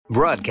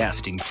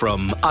Broadcasting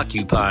from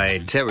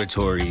occupied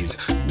territories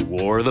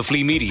or the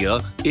flea media,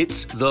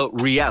 it's the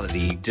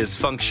Reality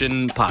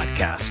Dysfunction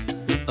Podcast,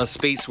 a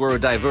space where a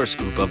diverse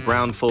group of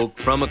brown folk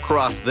from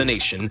across the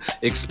nation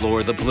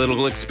explore the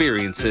political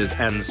experiences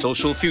and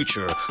social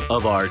future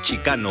of our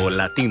Chicano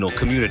Latino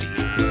community.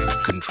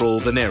 Control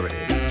the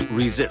narrative,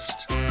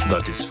 resist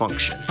the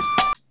dysfunction.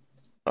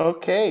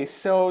 Okay,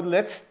 so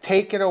let's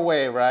take it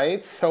away,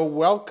 right? So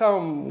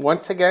welcome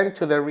once again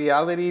to the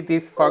Reality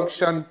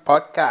Dysfunction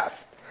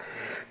Podcast.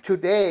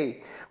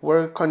 Today,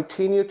 we'll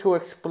continue to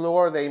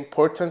explore the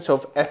importance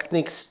of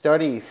ethnic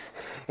studies,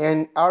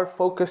 and our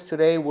focus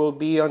today will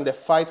be on the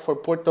fight for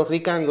Puerto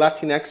Rican,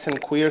 Latinx, and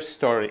queer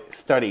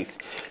studies.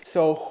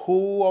 So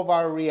who of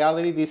our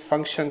Reality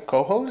Dysfunction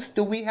co-hosts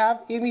do we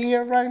have in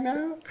here right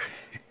now?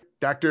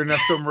 Dr.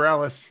 Ernesto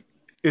Morales.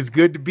 It's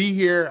good to be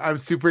here. I'm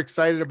super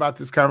excited about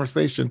this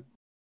conversation.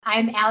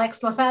 I'm Alex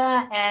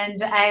Lozada, and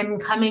I'm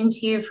coming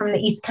to you from the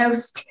East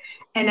Coast,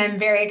 and I'm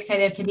very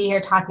excited to be here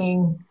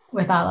talking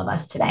with all of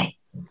us today.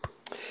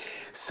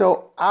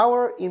 So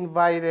our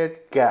invited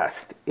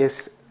guest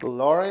is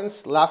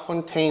Lawrence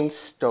LaFontaine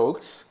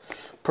Stokes,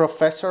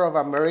 Professor of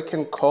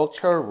American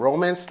Culture,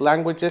 Romance,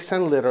 Languages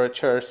and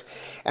Literatures,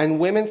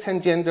 and Women's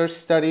and Gender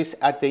Studies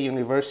at the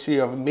University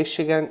of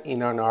Michigan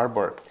in Ann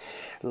Arbor.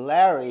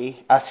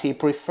 Larry, as he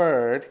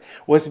preferred,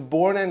 was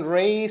born and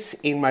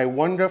raised in my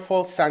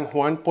wonderful San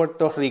Juan,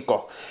 Puerto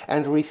Rico,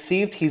 and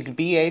received his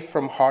BA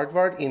from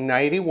Harvard in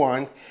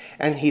 '91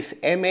 and his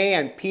MA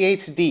and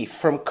PhD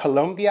from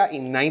Columbia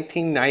in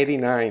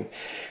 1999.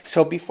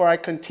 So before I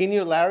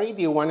continue, Larry,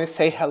 do you want to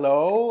say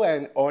hello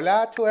and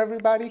hola to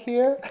everybody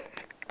here?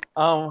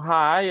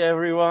 Hi,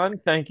 everyone.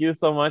 Thank you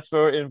so much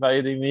for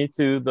inviting me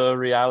to the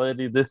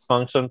Reality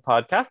Dysfunction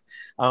Podcast.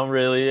 I'm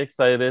really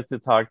excited to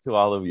talk to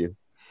all of you.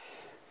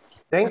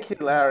 Thank you,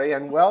 Larry,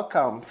 and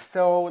welcome.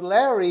 So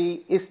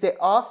Larry is the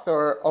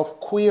author of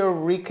Queer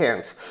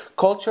Ricans,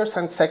 Cultures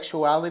and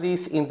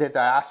Sexualities in the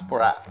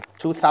Diaspora,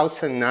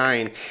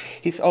 2009.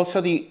 He's also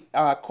the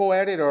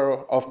co-editor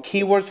of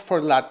Keywords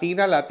for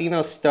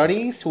Latino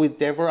Studies with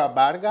Deborah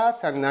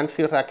Vargas and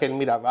Nancy Raquel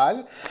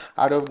Mirabal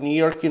out of New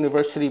York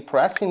University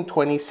Press in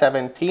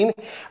 2017,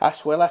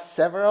 as well as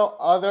several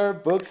other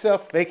books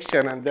of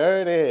fiction, and there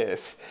it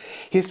is.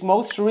 His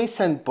most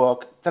recent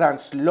book,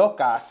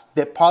 Translocas,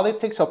 The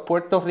Politics of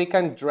Puerto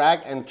Rican Drag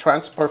and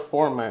Trans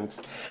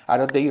Performance, out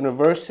of the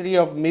University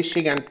of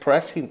Michigan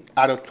Press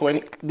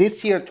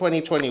this year,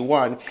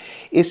 2021,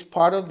 is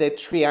part of the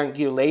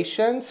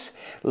Triangulations,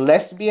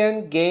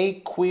 Lesbian,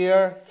 Gay,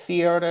 Queer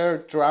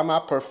Theater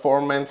Drama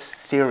Performance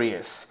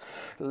Series.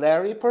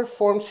 Larry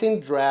performs in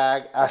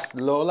drag as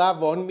Lola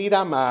von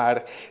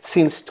Miramar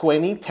since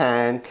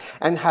 2010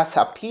 and has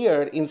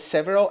appeared in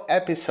several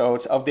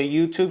episodes of the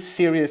YouTube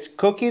series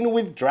Cooking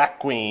with Drag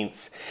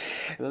Queens.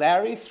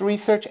 Larry's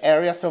research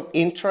areas of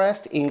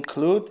interest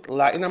include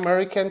Latin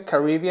American,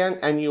 Caribbean,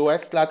 and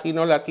U.S.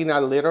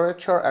 Latina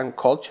literature and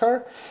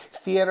culture,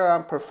 theater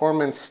and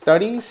performance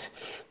studies,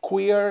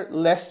 queer,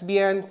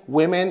 lesbian,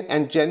 women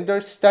and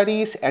gender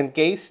studies, and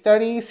gay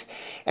studies,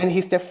 and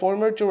he's the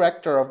former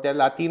director of the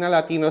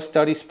Latino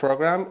Studies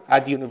program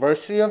at the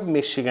University of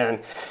Michigan.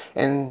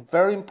 And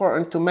very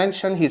important to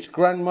mention, his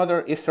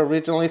grandmother is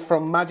originally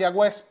from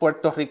Mayagüez,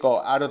 Puerto Rico,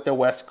 out of the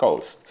West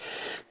Coast.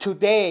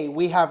 Today,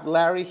 we have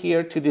Larry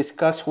here to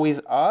discuss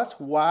with us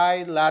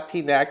why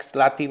Latinx,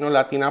 Latino,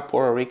 Latina,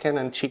 Puerto Rican,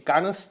 and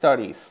Chicano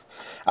studies,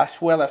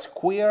 as well as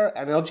queer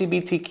and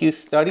LGBTQ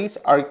studies,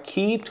 are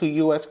key to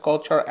U.S.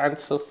 culture and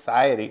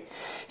society.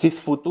 His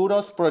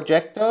futuros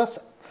proyectos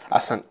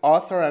as an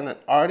author and an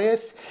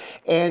artist,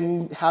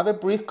 and have a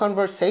brief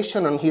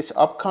conversation on his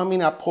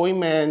upcoming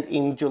appointment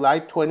in July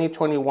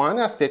 2021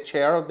 as the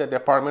chair of the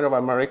Department of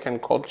American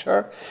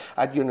Culture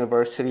at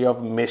University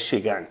of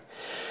Michigan.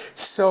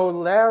 So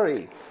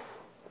Larry,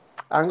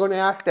 I'm going to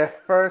ask the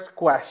first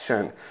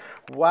question.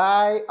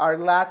 Why are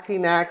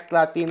Latinx,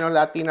 Latino,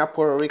 Latina,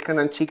 Puerto Rican,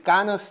 and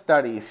Chicano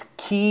studies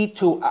key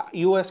to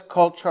U.S.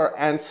 culture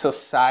and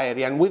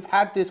society? And we've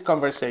had this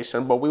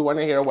conversation, but we want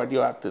to hear what you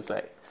have to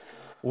say.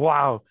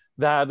 Wow,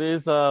 that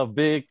is a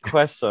big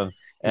question.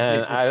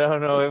 And I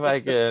don't know if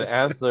I can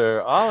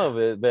answer all of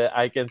it, but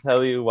I can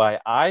tell you why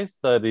I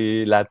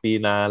study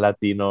Latina,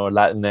 Latino,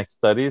 Latinx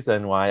studies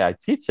and why I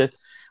teach it.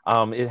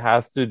 It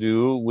has to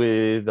do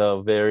with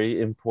a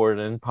very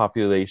important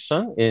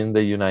population in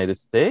the United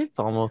States.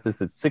 Almost,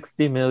 is it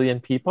 60 million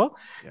people?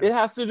 Yeah. It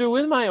has to do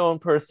with my own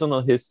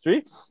personal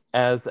history.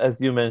 As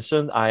you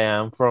mentioned, I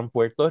am from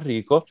Puerto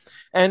Rico.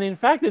 And in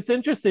fact, it's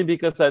interesting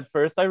because at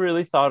first I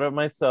really thought of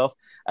myself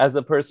as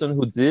a person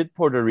who did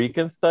Puerto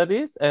Rican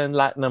studies and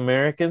Latin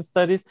American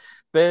studies,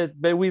 but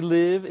we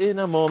live in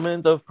a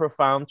moment of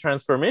profound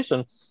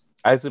transformation.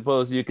 I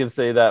suppose you can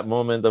say that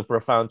moment of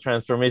profound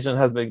transformation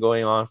has been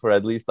going on for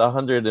at least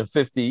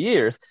 150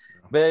 years.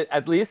 But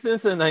at least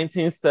since the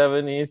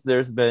 1970s,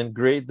 there's been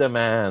great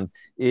demand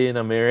in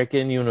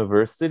American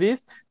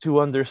universities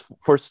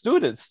for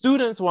students.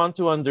 Students want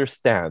to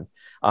understand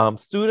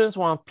Students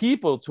want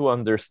people to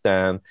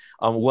understand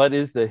what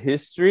is the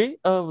history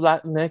of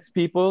Latinx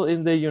people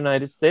in the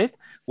United States,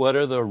 what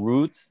are the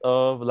roots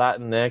of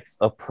Latinx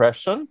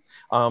oppression,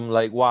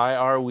 like why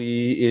are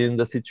we in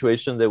the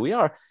situation that we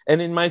are. And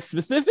in my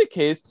specific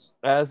case,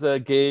 as a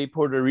gay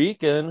Puerto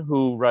Rican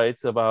who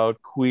writes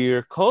about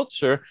queer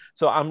culture,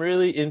 so I'm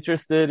really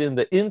interested in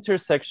the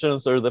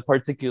intersections or the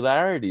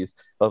particularities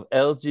of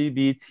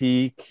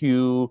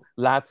LGBTQ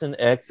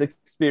Latinx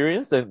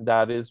experience, and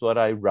that is what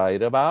I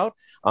write about.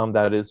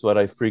 That is what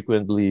I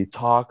frequently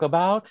talk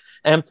about.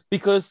 And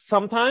because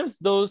sometimes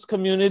those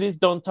communities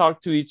don't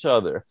talk to each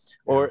other,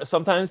 or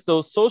sometimes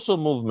those social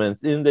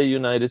movements in the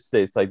United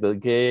States, like the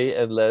gay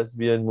and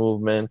lesbian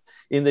movement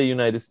in the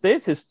United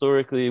States,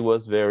 historically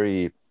was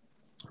very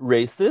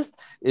racist.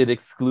 It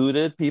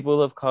excluded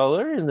people of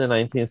color in the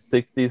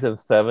 1960s and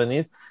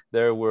 70s.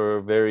 There were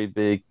very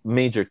big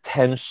major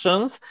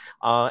tensions.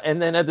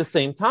 And then at the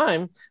same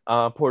time,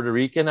 Puerto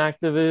Rican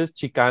activists,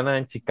 Chicana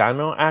and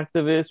Chicano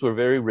activists were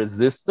very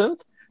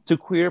resistant to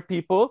queer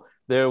people.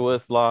 There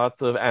was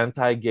lots of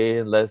anti-gay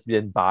and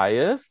lesbian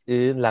bias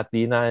in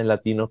Latina and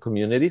Latino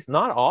communities,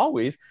 not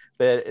always,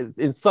 but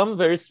in some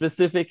very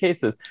specific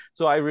cases.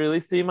 So I really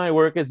see my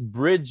work as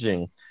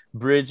bridging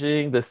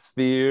the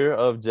sphere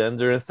of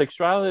gender and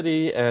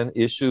sexuality and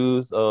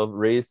issues of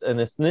race and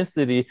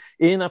ethnicity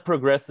in a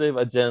progressive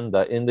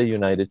agenda in the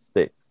United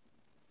States.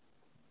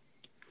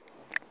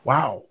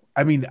 Wow.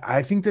 I mean,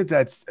 I think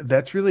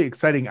that's really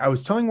exciting. I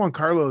was telling Juan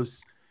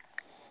Carlos,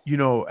 you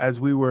know, as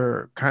we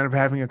were kind of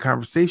having a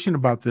conversation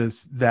about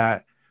this,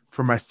 that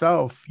for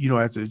myself, you know,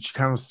 as a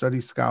Chicano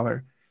studies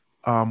scholar,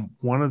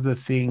 one of the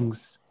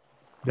things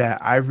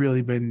that I've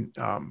really been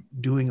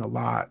doing a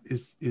lot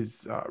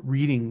is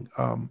reading,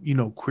 you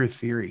know, queer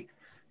theory,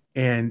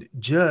 and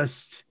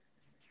just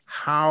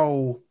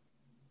how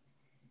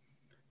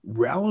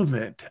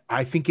relevant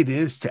I think it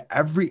is to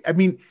I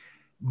mean,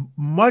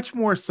 much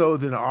more so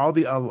than all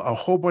the a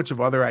whole bunch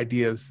of other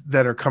ideas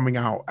that are coming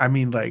out. I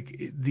mean,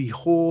 like the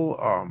whole,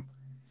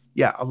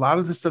 a lot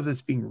of the stuff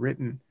that's being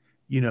written,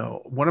 you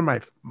know, one of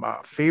my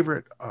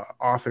favorite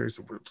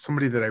authors,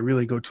 somebody that I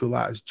really go to a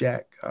lot, is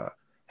Jack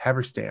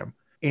Haberstam.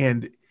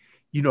 And,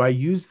 you know, I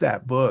use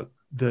that book,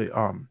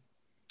 the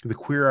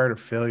Queer Art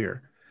of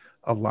Failure,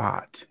 a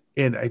lot.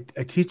 And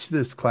I teach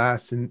this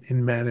class in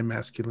men and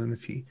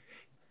masculinity.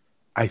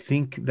 I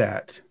think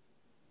that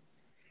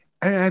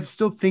I'm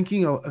still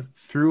thinking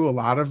through a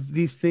lot of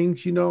these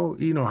things, you know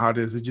how it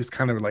is. It just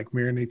kind of like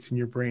marinates in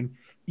your brain.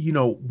 You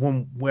know,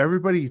 when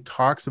everybody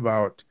talks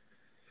about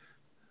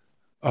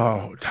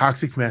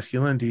toxic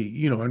masculinity,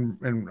 you know,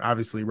 and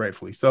obviously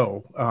rightfully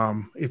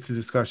so, it's a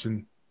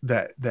discussion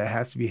that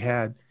has to be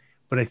had.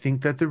 But I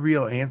think that the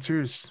real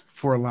answers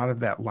for a lot of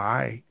that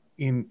lie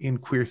in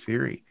queer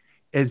theory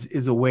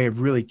is a way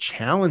of really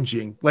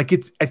challenging. Like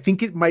I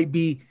think it might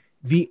be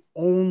the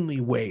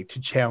only way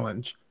to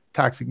challenge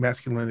toxic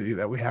masculinity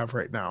that we have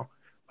right now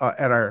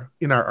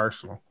in our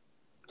arsenal.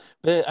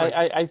 But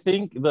I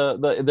think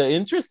the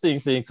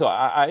interesting thing, so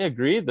I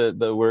agree that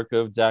the work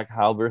of Jack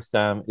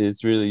Halberstam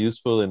is really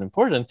useful and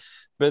important,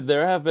 but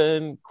there have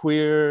been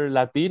queer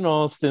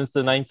Latinos since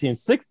the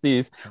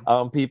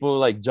 1960s, people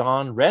like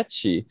John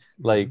Recchi,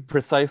 like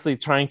precisely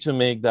trying to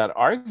make that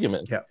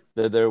argument. Yeah.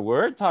 That there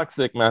were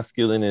toxic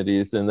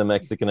masculinities in the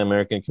Mexican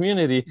American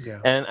community. Yeah.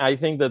 And I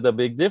think that the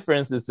big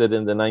difference is that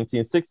in the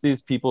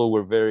 1960s, people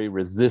were very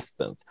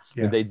resistant.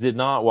 Yeah. They did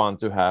not want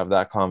to have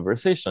that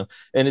conversation.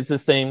 And it's the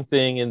same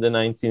thing in the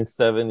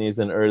 1970s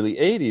and early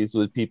 80s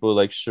with people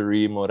like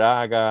Cherie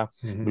Moraga,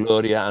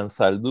 Gloria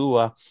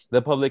Ansaldúa.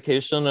 The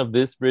publication of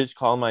This Bridge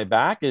Call My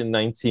Back in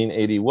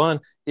 1981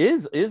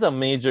 is a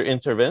major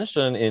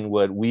intervention in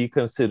what we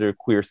consider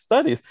queer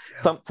studies.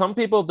 Yeah. Some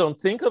people don't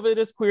think of it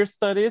as queer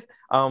studies,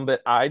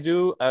 but I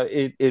do.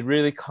 It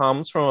really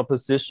comes from a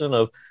position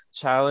of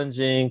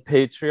challenging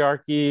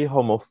patriarchy,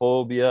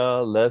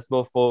 homophobia,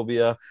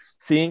 lesbophobia,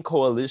 seeing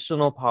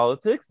coalitional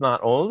politics, not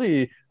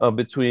only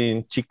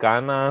between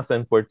Chicanas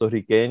and Puerto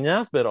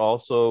Ricanas, but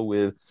also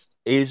with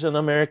Asian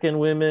American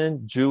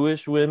women,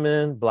 Jewish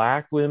women,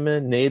 Black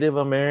women, Native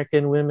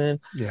American women.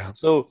 Yeah.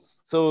 So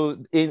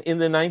in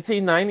the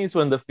 1990s,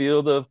 when the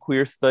field of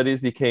queer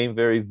studies became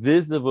very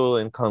visible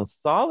and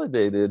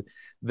consolidated,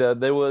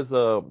 there was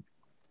a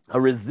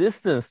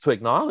resistance to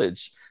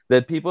acknowledge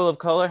that people of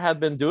color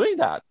had been doing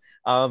that.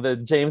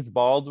 That James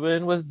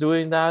Baldwin was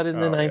doing that in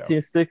the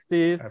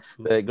 1960s,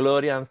 that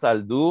Gloria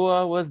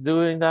Ansaldúa was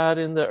doing that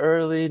in the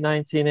early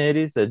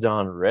 1980s, that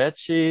John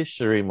Recchi,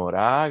 Cherie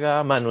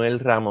Moraga, Manuel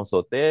Ramos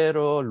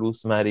Otero,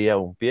 Luz Maria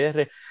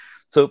Umpierre.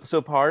 So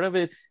part of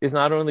it is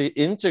not only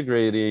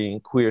integrating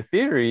queer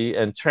theory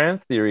and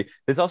trans theory,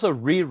 it's also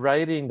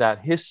rewriting that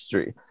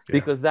history,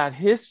 because that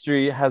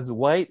history has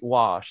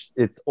whitewashed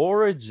its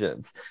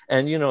origins.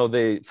 And, you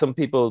know, some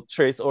people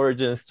trace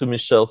origins to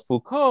Michel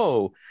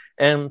Foucault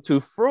and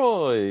to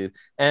Freud,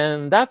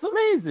 and that's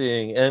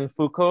amazing. And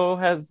Foucault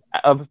has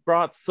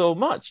brought so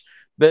much.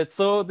 But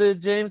so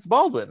did James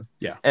Baldwin.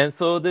 Yeah. And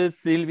so did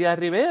Sylvia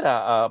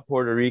Rivera, a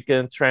Puerto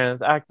Rican trans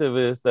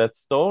activist at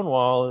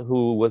Stonewall,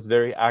 who was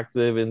very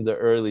active in the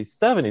early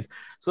 70s.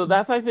 So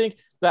that's, I think,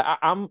 that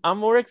I'm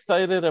more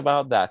excited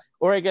about that.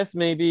 Or I guess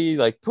maybe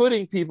like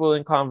putting people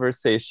in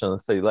conversation,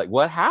 say like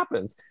what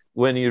happens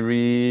when you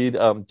read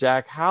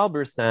Jack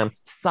Halberstam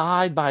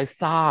side by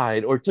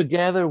side or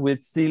together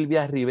with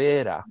Sylvia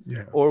Rivera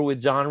or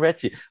with John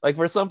Recchi. Like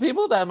for some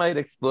people that might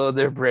explode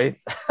their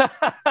brains.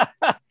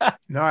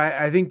 No,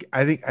 I think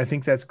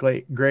that's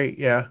great.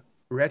 Yeah.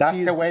 Recchi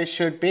that's the way it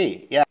should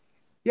be. Yeah.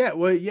 Yeah.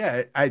 Well,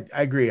 yeah, I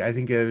agree. I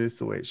think it is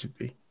the way it should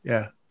be.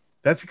 Yeah.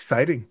 That's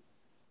exciting.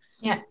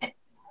 Yeah.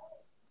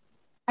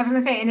 I was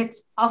gonna say, and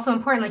it's also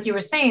important, like you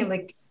were saying,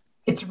 like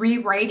it's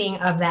rewriting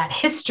of that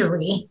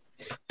history.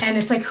 And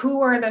it's like,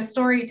 who are the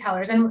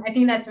storytellers? And I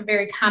think that's a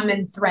very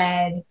common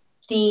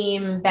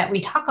theme that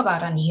we talk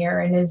about on here,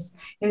 and is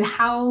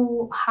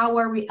how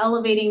are we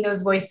elevating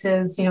those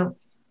voices? You know,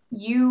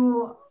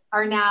 you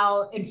are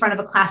now in front of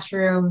a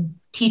classroom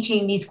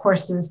teaching these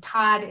courses.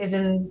 Todd is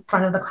in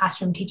front of the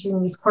classroom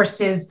teaching these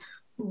courses,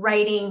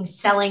 writing,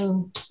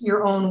 selling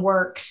your own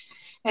works.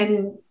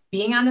 And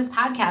being on this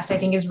podcast, I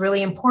think, is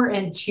really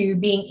important to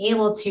being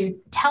able to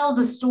tell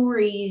the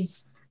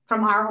stories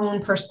from our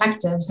own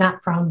perspectives,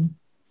 not from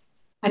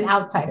an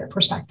outsider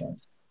perspective.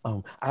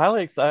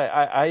 Alex,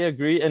 I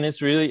agree. And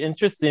it's really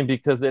interesting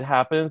because it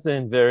happens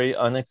in very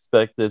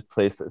unexpected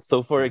places.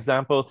 So for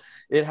example,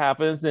 it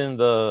happens in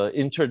the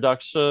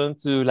introduction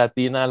to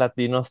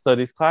Latino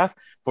studies class.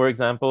 For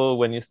example,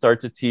 when you start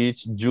to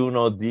teach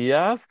Junot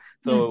Diaz.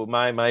 So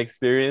my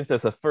experience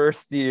as a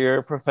first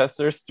year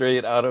professor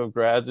straight out of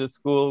graduate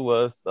school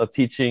was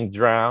teaching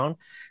Drown,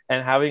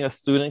 and having a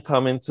student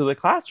come into the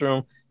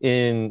classroom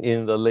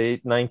in the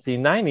late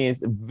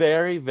 1990s,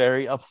 very,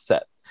 very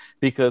upset,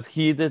 because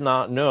he did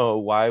not know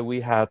why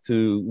we had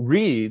to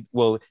read.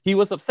 Well, he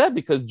was upset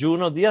because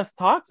Junot Diaz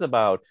talks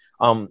about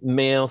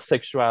male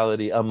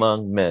sexuality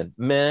among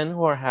men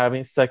who are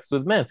having sex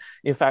with men.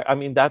 In fact, I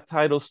mean, that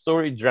title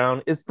story,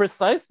 Drown, is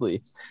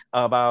precisely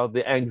about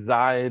the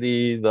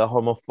anxiety, the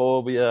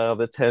homophobia,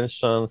 the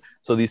tension.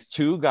 So these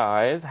two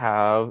guys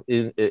have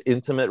an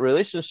intimate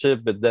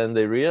relationship, but then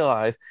they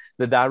realize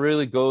that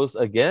really goes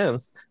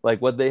against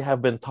like what they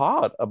have been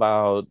taught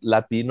about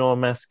Latino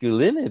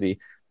masculinity.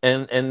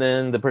 And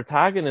then the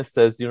protagonist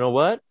says, you know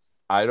what?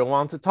 I don't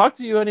want to talk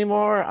to you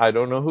anymore. I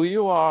don't know who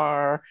you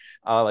are.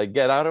 Like,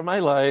 get out of my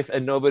life.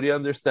 And nobody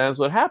understands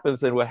what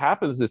happens. And what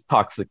happens is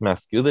toxic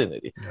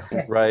masculinity,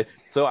 right?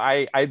 So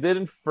I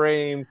didn't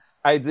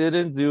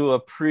do a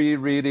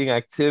pre-reading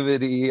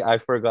activity. I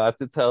forgot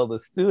to tell the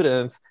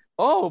students,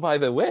 oh, by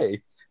the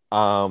way,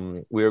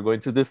 we are going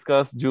to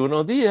discuss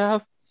Junot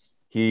Diaz.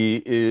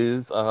 He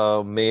is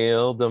a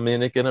male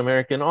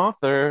Dominican-American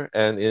author.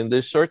 And in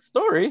this short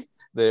story,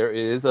 there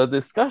is a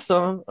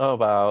discussion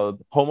about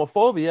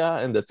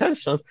homophobia and the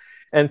tensions.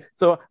 And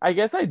so I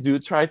guess I do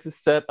try to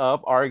set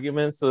up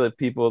arguments so that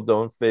people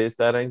don't face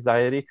that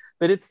anxiety,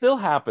 but it still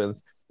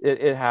happens.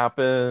 It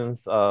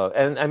happens.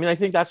 And I mean, I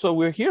think that's what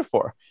we're here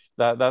for.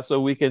 That's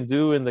what we can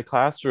do in the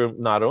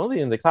classroom, not only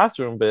in the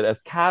classroom, but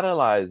as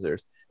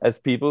catalyzers, as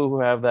people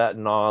who have that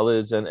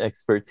knowledge and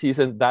expertise.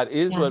 And that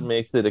is what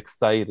makes it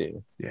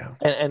exciting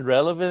and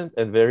relevant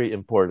and very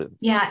important.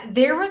 Yeah, I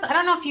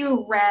don't know if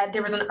you read,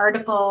 there was an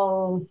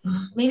article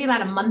maybe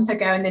about a month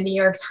ago in the New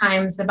York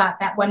Times about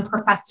that one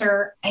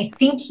professor. I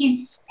think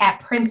he's at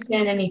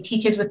Princeton and he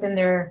teaches within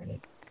their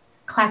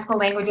classical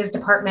languages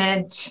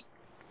department.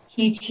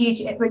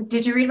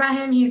 Did you read about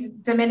him? He's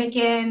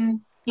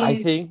Dominican.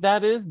 I think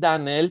that is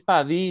Daniel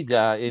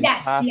Padilla.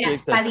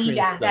 Yes,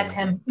 Padilla. That's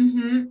him.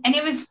 Mm-hmm. And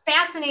it was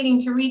fascinating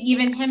to read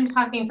even him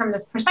talking from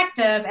this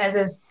perspective as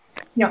this,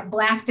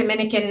 Black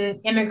Dominican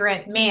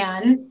immigrant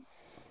man,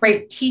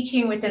 right,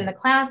 teaching within the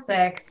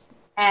classics,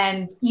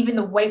 and even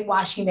the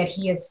whitewashing that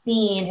he has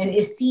seen and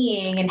is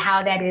seeing, and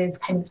how that is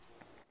kind of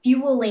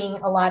fueling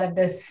a lot of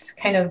this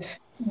kind of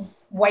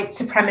white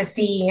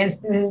supremacy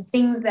and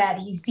things that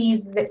he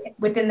sees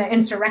within the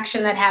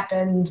insurrection that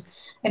happened,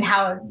 and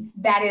how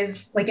that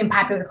is like in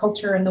popular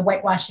culture and the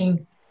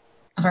whitewashing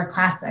of our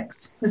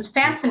classics. It was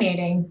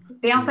fascinating.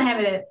 They also have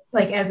it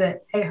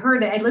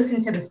I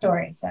listened to the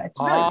story, so it's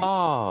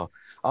really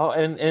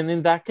and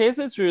in that case,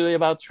 it's really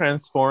about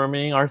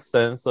transforming our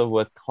sense of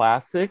what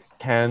classics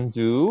can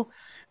do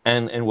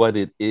and what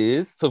it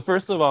is. So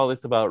first of all,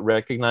 it's about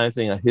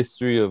recognizing a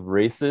history of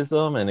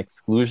racism and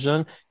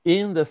exclusion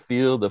in the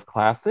field of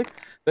classics,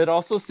 but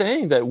also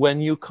saying that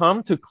when you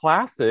come to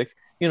classics,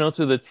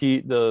 to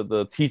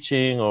the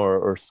teaching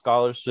or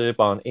scholarship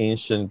on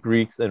ancient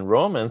Greeks and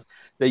Romans,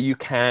 that you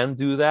can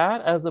do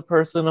that as a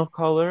person of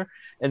color,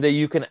 and that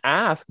you can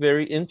ask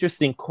very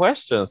interesting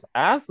questions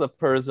as a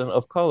person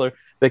of color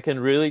that can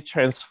really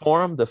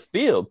transform the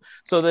field.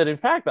 So that in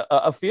fact,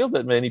 a field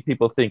that many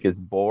people think is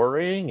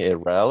boring,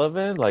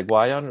 irrelevant, like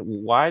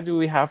why do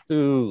we have to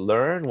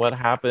learn what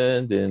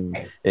happened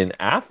in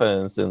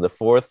Athens in the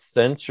 4th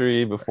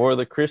century before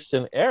the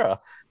Christian era?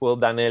 Well,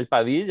 Daniel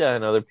Padilla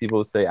and other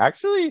people say,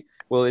 actually, really,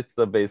 well, it's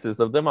the basis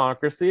of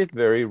democracy. It's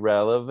very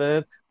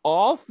relevant.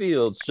 All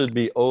fields should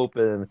be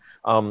open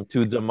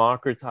to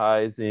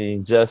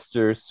democratizing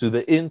gestures, to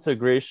the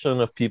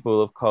integration of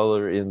people of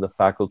color in the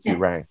faculty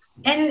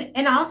ranks.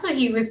 And also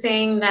he was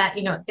saying that,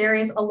 there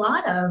is a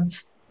lot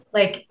of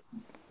like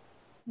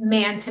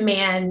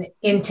man-to-man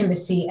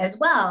intimacy as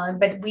well,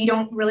 but we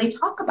don't really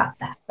talk about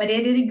that. But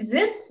it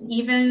exists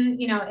even,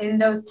 in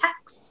those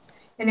texts.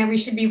 And then we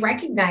should be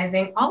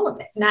recognizing all of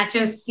it, not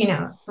just,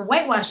 the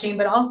whitewashing,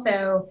 but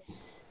also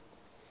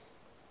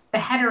the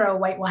hetero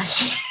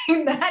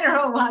whitewashing, the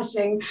hetero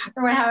washing,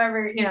 or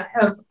however,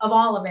 of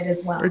all of it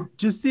as well. Or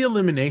just the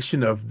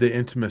elimination of the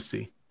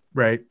intimacy,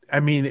 right? I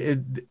mean,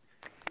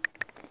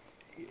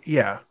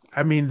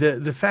 I mean,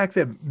 the fact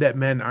that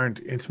men aren't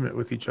intimate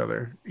with each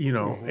other,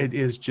 it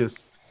is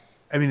just,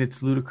 I mean,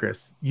 it's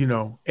ludicrous,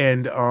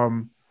 and,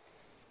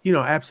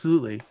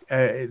 absolutely.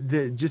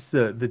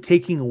 The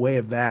taking away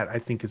of that, I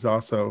think, is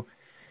also,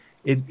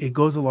 it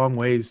goes a long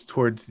ways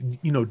towards,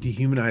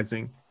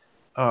 dehumanizing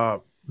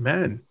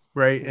men,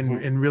 right?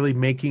 And really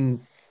making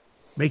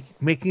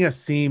us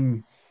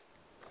seem,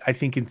 I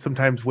think, in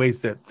sometimes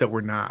ways that we're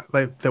not,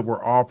 like that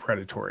we're all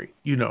predatory,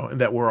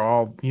 and that we're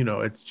all,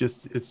 it's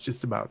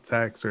just about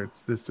sex, or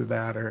it's this or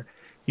that, or,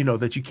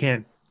 that you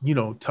can't,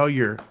 tell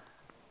your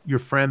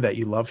friend that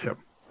you love him,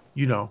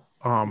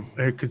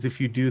 because if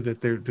you do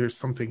that, there's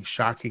something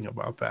shocking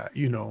about that,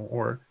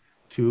 or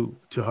to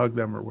hug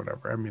them or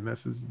whatever. I mean,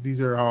 these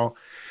are all,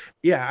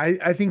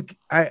 I think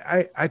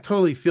I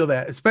totally feel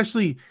that,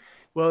 especially,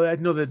 well, I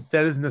know that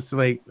isn't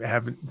necessarily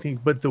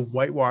but the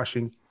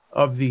whitewashing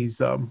of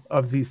these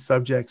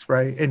subjects,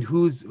 right? And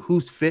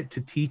who's fit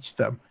to teach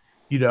them,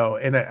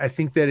 and I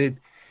think that it,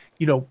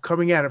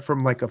 coming at it from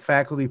like a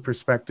faculty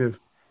perspective,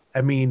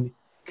 I mean,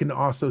 can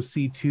also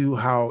see too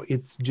how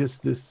it's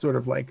just this sort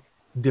of like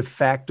de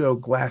facto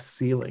glass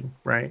ceiling,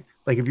 right?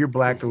 Like if you're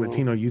Black or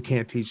Latino, you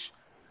can't teach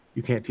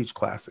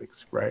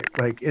classics, right?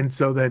 Like, and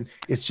so then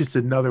it's just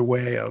another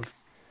way of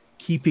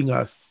keeping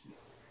us,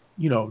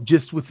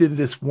 just within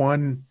this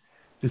one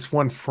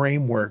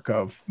framework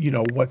of,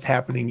 what's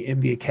happening in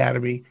the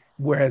academy.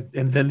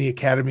 And then the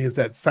academy is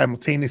that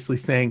simultaneously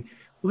saying,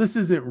 well, this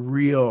isn't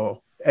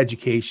real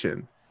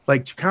education.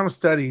 Like Chicano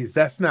studies,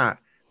 that's not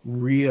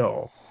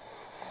real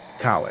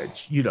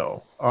college,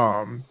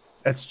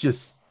 that's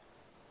just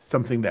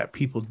something that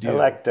people do.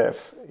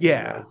 Electives.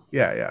 Yeah.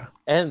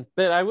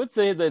 But I would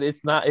say that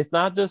it's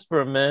not just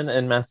for men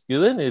and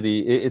masculinity.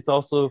 It's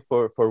also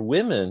for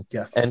women.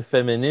 Yes. And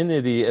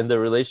femininity and the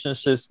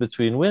relationships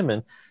between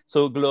women.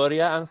 So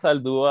Gloria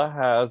Anzaldúa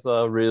has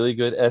a really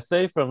good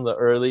essay from the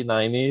early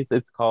 90s.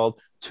 It's called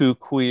 "To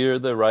Queer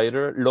the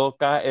Writer,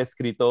 Loca,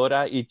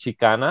 Escritora y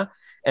Chicana."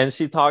 And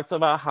she talks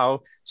about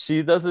how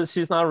she wasn't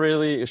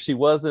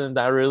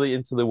that really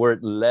into the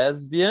word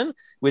lesbian,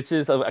 which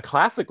is a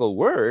classical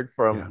word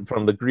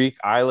from the Greek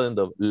island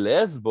of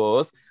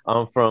Lesbos,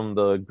 from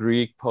the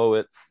Greek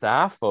poet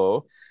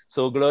Sappho.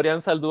 So Gloria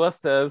Anzaldúa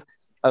says,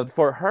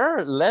 for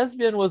her,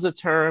 lesbian was a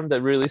term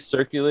that really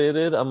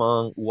circulated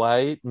among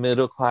white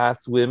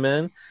middle-class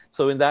women.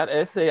 So in that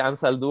essay,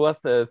 Anzaldúa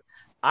says,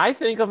 I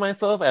think of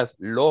myself as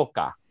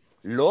loca.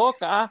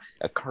 Loca,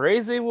 a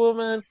crazy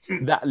woman.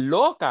 That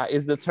loca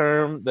is the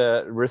term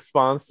that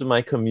responds to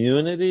my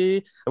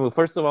community. I mean,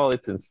 first of all,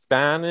 it's in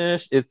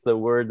Spanish. It's the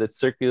word that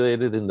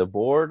circulated in the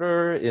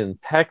border, in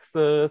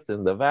Texas,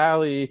 in the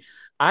Valley.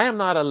 I am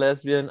not a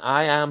lesbian.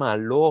 I am a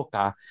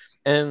loca.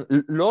 And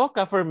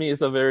loca for me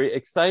is a very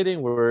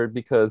exciting word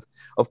because,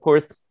 of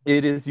course,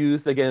 it is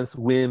used against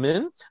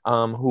women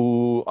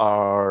who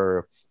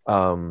are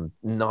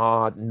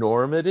not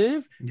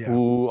normative,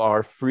 who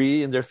are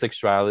free in their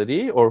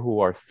sexuality, or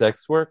who are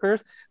sex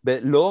workers.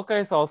 But loca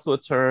is also a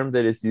term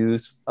that is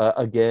used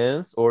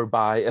against or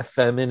by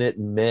effeminate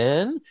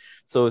men.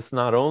 So it's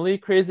not only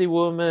crazy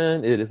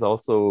woman, it is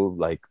also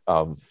like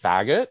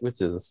faggot,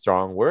 which is a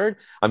strong word.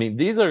 I mean,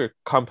 these are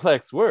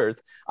complex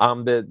words,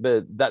 but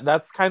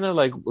that's kind of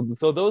like,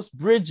 so those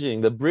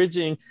bridging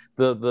between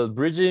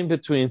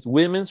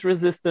women's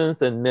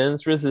resistance and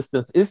men's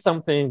resistance is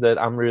something that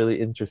I'm really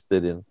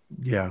interested in.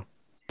 Yeah.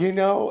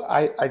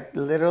 I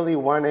literally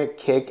want to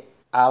kick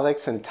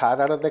Alex and Todd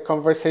out of the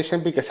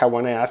conversation because I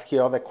want to ask you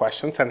all the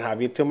questions and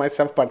have you to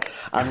myself, but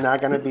I'm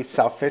not going to be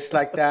selfish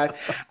like that.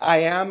 I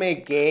am a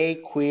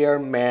gay queer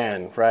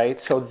man, right?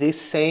 So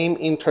these same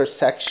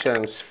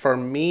intersections for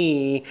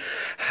me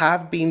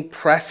have been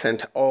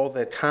present all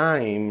the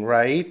time,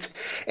 right?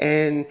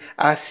 And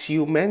as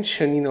you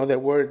mentioned, the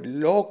word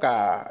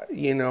loca,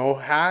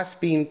 has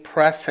been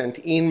present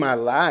in my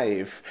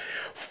life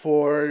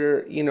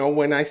for,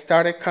 when I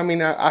started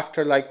coming out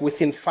after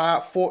within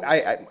 4,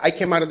 I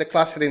came out of the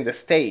closet in the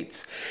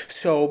States.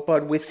 So,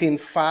 but within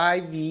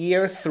 5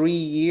 years, 3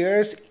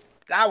 years,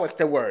 that was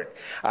the word.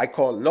 I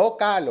call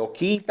loca,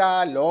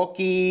 loquita,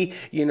 loki,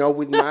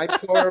 with my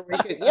Puerto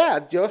Rican,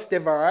 just the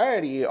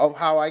variety of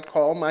how I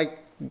call my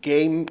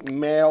gay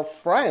male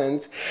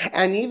friends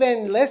and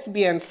even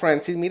lesbian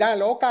friends. It's mira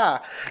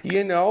loca,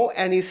 you know,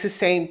 and it's the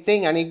same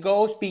thing. And it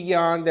goes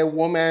beyond the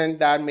woman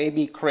that may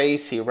be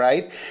crazy,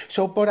 right?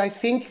 So, but I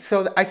think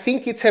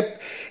it's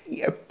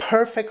a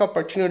perfect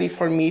opportunity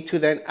for me to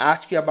then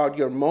ask you about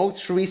your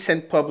most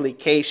recent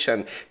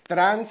publication,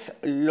 Trans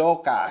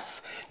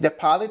Locas, the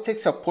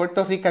politics of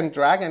Puerto Rican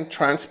drag and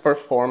trans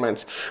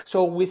performance.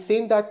 So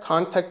within that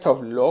context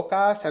of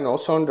locas and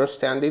also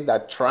understanding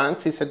that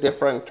trans is a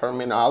different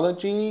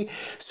terminology,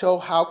 so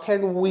how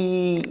can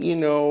we, you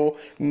know,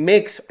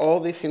 mix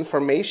all this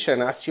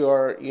information as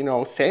you're, you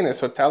know, saying it?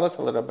 So tell us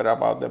a little bit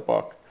about the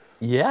book.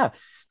 Yeah.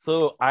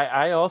 So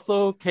I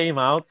also came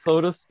out,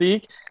 so to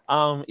speak,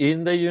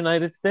 in the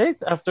United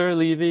States after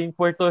leaving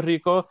Puerto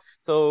Rico.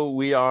 So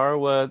we are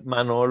what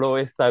Manolo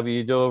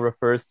Estavillo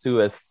refers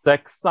to as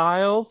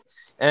sexiles.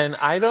 And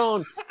I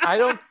don't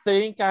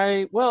think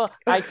I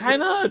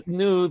kind of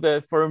knew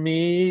that for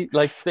me,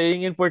 like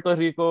staying in Puerto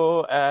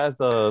Rico as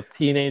a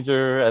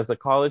teenager, as a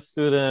college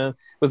student,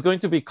 was going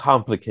to be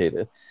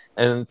complicated.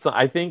 And so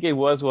I think it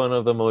was one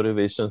of the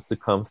motivations to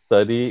come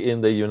study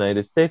in the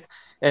United States.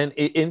 And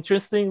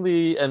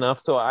interestingly enough,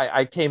 so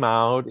I came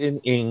out in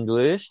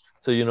English.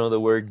 So, you know, the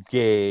word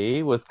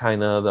gay was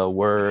kind of the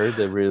word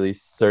that really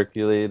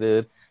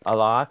circulated a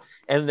lot.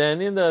 And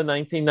then in the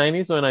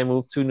 1990s, when I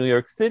moved to New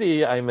York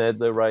City, I met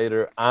the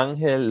writer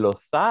Angel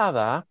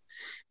Lozada.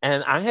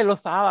 And Angel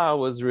Lozada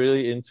was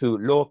really into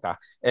loca.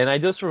 And I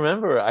just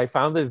remember I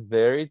found it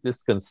very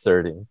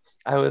disconcerting.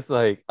 I was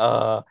like,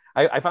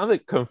 I found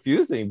it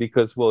confusing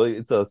because, well,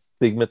 it's a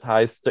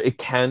stigmatized, it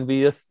can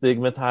be a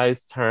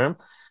stigmatized term.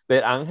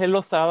 But Ángel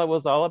Lozada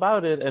was all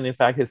about it. And in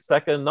fact, his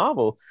second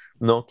novel,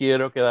 No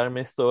Quiero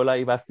Quedarme Sola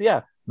y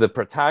Vacía, the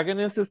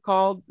protagonist is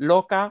called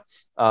Loca.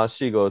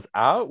 She goes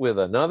out with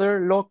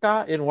another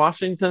Loca in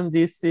Washington,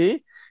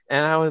 D.C.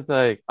 And I was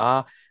like,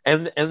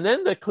 and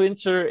then the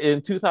clincher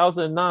in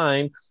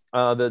 2009,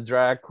 the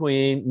drag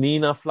queen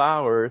Nina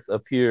Flowers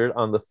appeared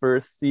on the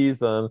first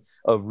season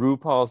of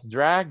RuPaul's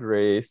Drag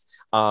Race.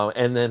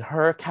 And then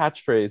her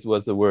catchphrase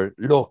was the word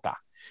Loca.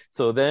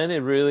 So then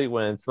it really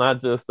went, it's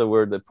not just a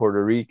word that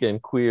Puerto Rican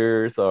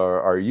queers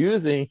are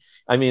using.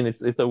 I mean,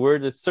 it's a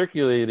word that's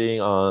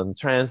circulating on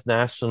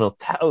transnational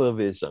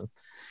television.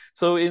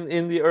 So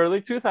in the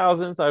early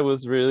 2000s, I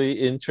was really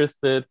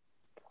interested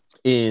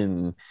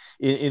in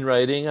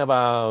writing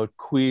about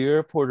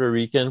queer Puerto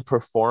Rican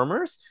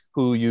performers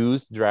who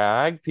use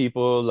drag,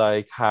 people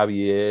like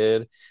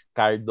Javier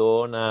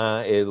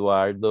Cardona,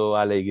 Eduardo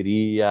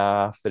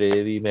Alegría,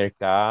 Freddy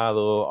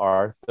Mercado,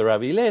 Arthur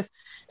Avilés.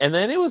 And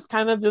then it was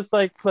kind of just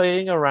like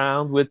playing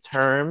around with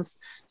terms.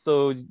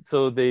 So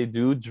they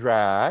do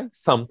drag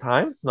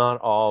sometimes, not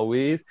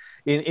always.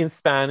 In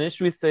Spanish,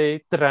 we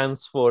say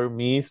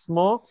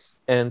transformismo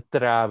and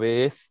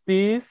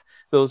travestis.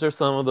 Those are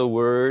some of the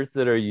words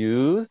that are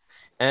used.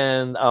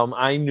 And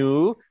I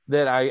knew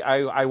that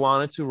I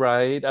wanted to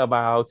write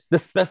about the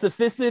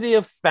specificity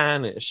of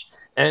Spanish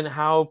and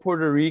how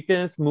Puerto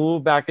Ricans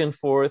move back and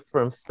forth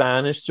from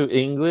Spanish to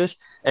English,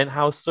 and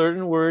how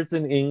certain words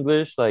in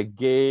English like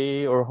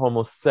gay or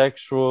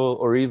homosexual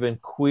or even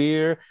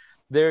queer,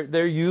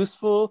 they're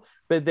useful,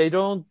 but they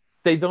don't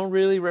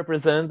really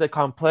represent the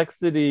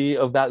complexity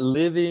of that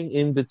living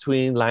in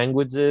between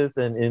languages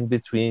and in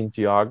between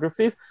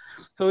geographies.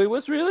 So it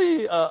was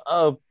really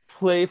a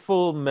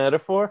playful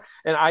metaphor.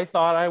 And I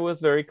thought I was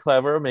very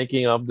clever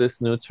making up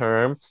this new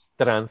term,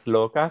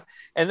 translocas.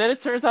 And then it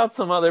turns out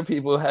some other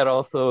people had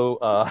also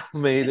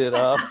made it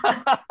up.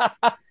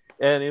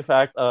 And in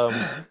fact,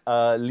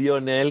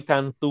 Lionel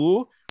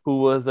Cantu,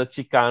 who was a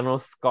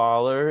Chicano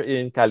scholar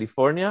in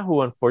California,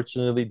 who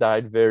unfortunately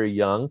died very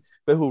young,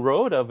 but who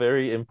wrote a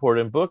very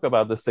important book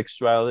about the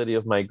sexuality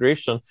of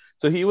migration.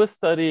 So he was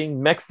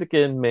studying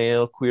Mexican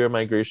male queer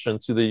migration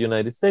to the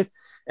United States,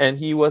 and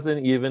he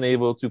wasn't even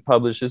able to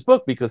publish his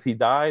book because he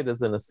died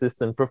as an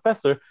assistant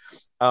professor.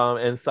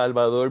 And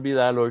Salvador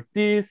Vidal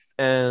Ortiz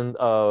and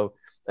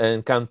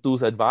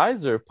Cantu's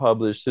advisor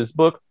published his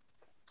book.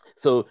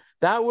 So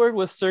that word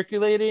was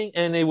circulating,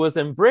 and it was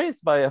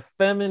embraced by a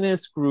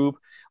feminist group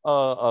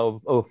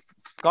of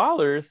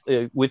scholars,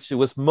 which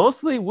was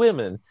mostly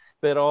women,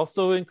 but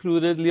also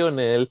included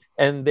Lionel.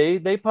 And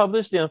they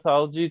published the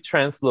anthology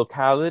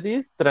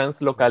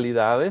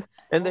Translocalidades.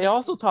 And they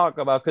also talk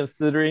about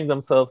considering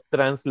themselves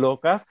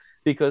translocas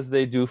because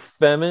they do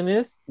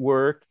feminist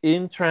work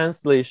in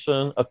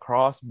translation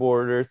across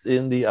borders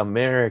in the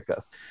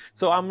Americas.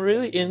 So I'm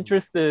really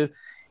interested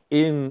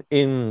in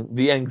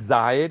the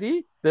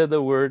anxiety that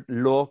the word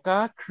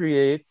loca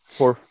creates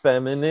for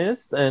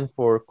feminists and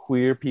for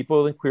queer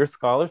people and queer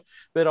scholars,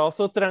 but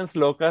also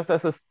translocas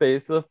as a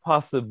space of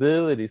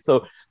possibility.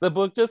 So the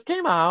book just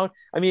came out.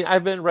 I mean,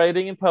 I've been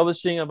writing and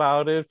publishing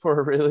about it for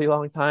a really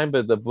long time,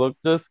 but the book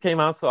just came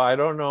out, so I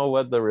don't know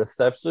what the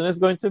reception is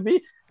going to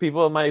be.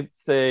 People might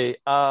say,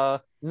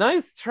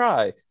 nice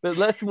try, but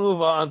let's move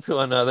on to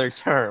another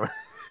term.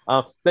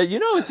 But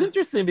it's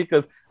interesting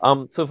because,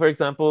 so for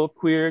example,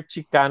 queer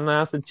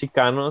Chicanas and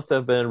Chicanos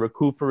have been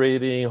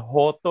recuperating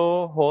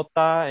Joto,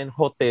 Jota, and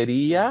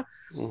Joteria.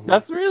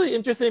 That's really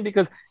interesting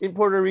because in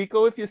Puerto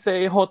Rico, if you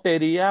say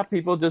Joteria,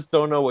 people just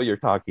don't know what you're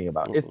talking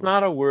about. It's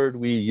not a word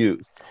we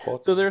use.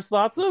 So there's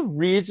lots of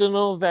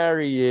regional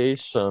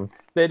variation.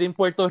 But in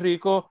Puerto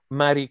Rico,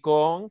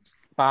 maricón,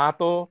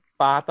 pato,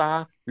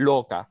 pata,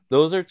 loca.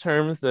 Those are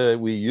terms that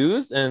we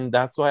use, and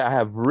that's why I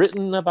have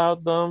written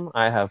about them.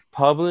 I have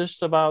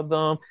published about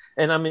them,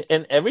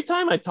 and every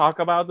time I talk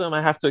about them,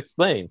 I have to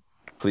explain.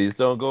 Please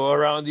don't go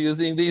around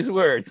using these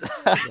words.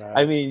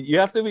 Right. You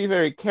have to be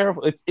very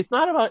careful. It's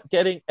not about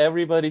getting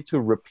everybody to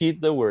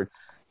repeat the word,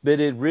 but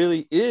it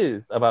really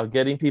is about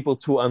getting people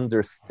to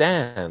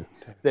understand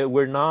that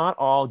we're not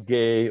all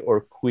gay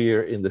or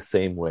queer in the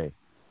same way.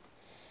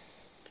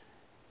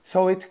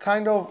 So it's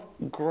kind of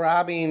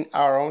grabbing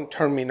our own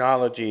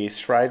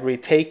terminologies, right?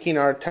 Retaking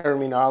our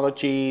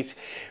terminologies,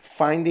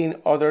 finding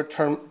other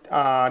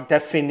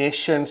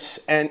definitions,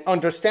 and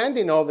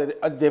understanding all the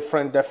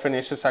different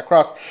definitions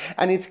across.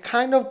 And it's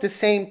kind of the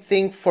same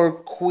thing for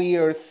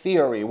queer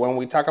theory. When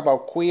we talk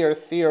about queer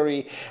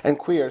theory and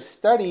queer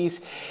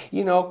studies,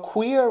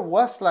 queer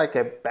was like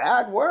a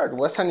bad word.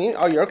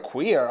 Oh, you're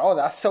queer. Oh,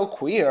 that's so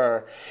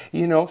queer.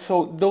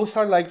 So those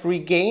are like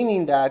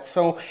regaining that.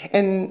 So,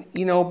 and,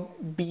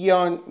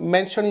 beyond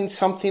mentioning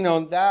something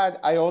on that,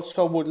 I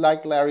also would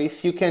like, Larry,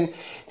 if you can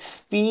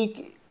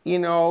speak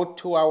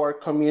to our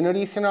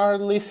communities and our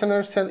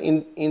listeners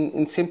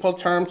in simple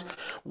terms,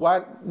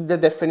 what the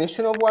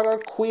definition of what are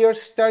queer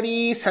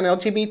studies and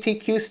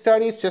LGBTQ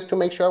studies, just to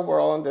make sure we're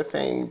all on the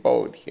same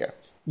boat here.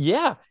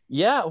 Yeah,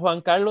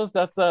 Juan Carlos,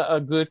 that's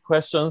a good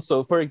question.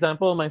 So, for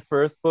example, my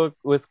first book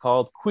was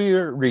called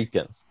Queer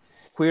Ricans,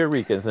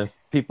 and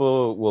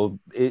people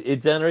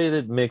it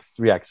generated mixed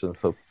reactions.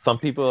 So some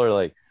people are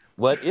like,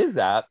 what is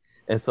that?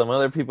 And some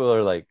other people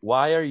are like,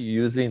 why are you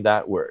using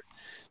that word?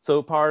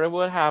 So part of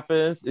what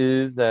happens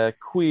is that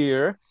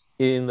queer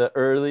in the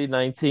early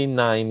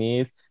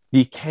 1990s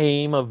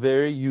became a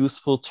very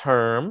useful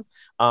term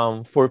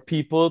for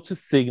people to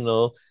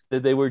signal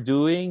that they were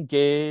doing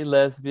gay,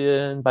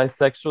 lesbian,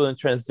 bisexual, and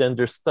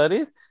transgender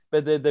studies,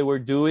 but that they were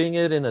doing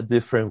it in a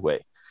different way.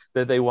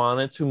 That they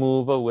wanted to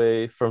move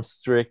away from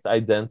strict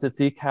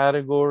identity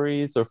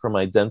categories or from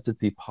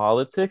identity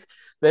politics,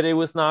 that it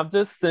was not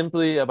just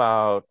simply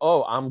about,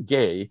 oh, I'm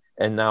gay,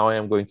 and now I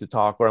am going to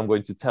talk or I'm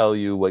going to tell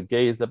you what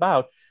gay is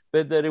about,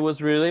 but that it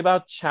was really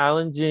about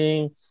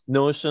challenging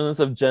notions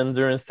of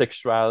gender and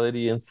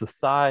sexuality in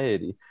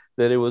society,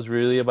 that it was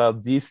really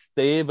about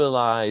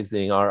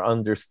destabilizing our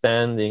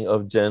understanding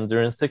of gender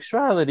and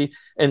sexuality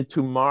and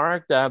to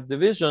mark that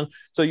division.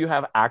 So you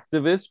have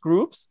activist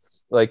groups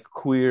like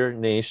Queer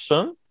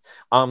Nation,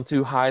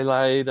 to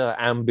highlight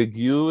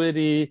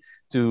ambiguity,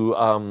 to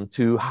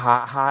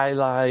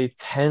highlight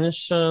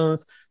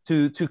tensions,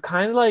 to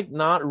kind of like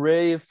not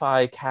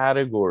reify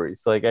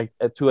categories, like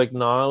to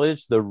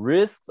acknowledge the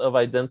risks of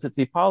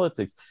identity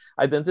politics.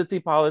 Identity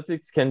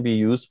politics can be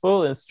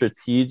useful and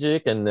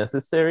strategic and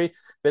necessary,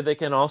 but they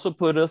can also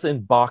put us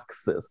in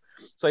boxes.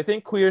 So I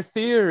think queer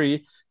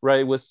theory,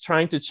 right, was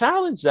trying to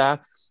challenge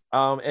that,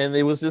 and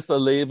it was just a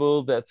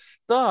label that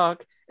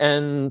stuck.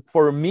 And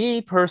for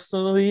me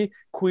personally,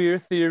 queer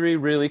theory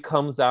really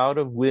comes out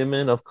of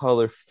women of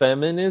color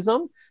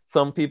feminism.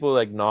 Some people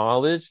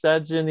acknowledge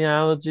that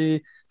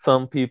genealogy,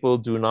 some people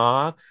do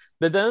not.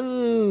 But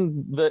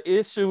then the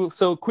issue,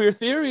 so queer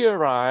theory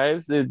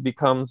arrives, it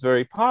becomes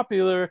very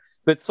popular,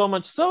 but so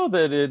much so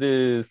that it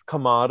is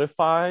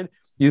commodified.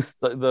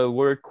 The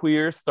word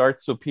queer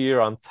starts to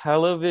appear on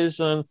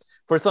television.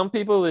 For some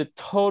people, it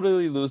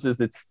totally loses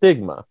its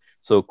stigma.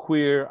 So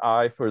queer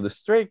eye for the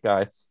straight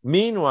guy.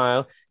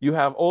 Meanwhile, you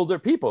have older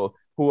people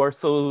who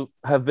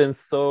have been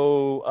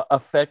so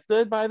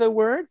affected by the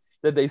word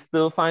that they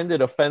still find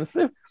it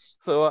offensive.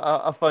 So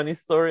a funny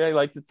story I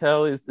like to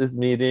tell is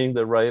meeting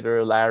the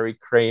writer Larry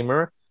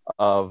Kramer,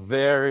 a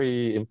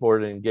very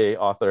important gay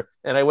author.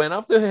 And I went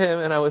up to him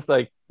and I was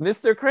like,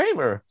 Mr.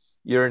 Kramer,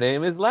 your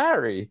name is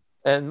Larry.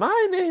 And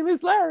my name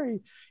is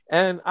Larry,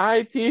 and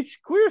I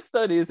teach queer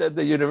studies at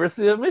the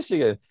University of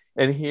Michigan.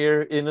 And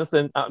here,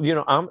 innocent,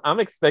 I'm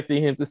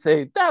expecting him to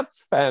say,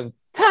 "That's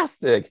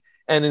fantastic,"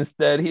 and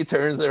instead he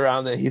turns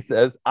around and he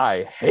says,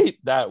 "I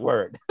hate that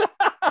word."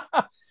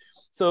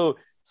 So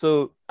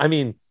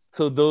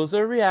those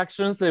are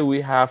reactions that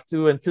we have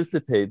to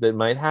anticipate that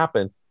might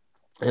happen,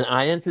 and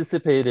I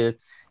anticipated.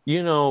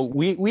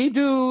 We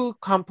do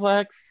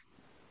complex,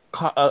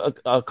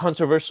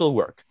 controversial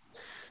work.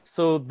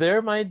 So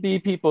there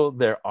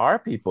are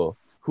people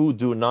who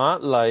do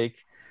not like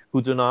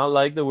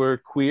the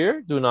word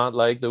queer, do not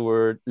like the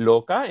word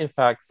loca. In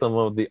fact, some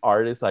of the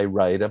artists I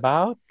write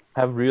about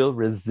have real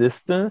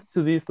resistance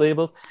to these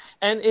labels.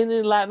 And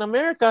in Latin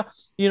America,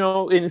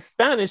 in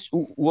Spanish,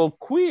 well,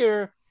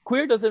 queer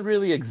doesn't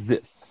really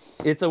exist.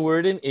 It's a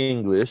word in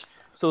English.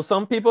 So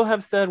some people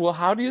have said, well,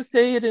 how do you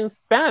say it in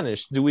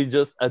Spanish? Do we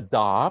just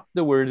adopt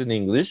the word in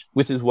English,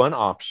 which is one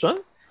option?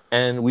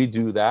 and we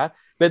do that.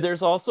 But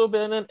there's also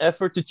been an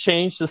effort to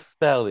change the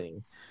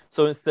spelling.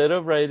 So instead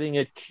of writing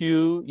it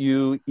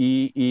Queer,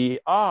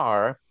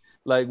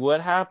 like what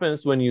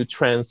happens when you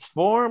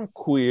transform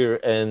queer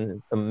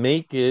and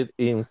make it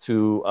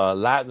into a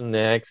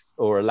Latinx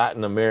or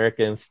Latin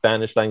American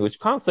Spanish language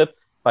concept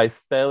by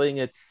spelling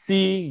it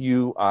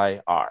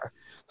Cuir.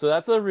 So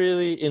that's a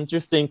really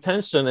interesting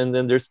tension. And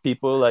then there's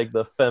people like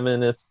the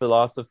feminist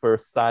philosopher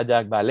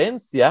Sayak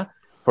Valencia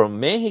from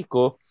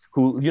Mexico,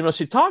 who,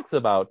 she talks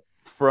about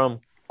from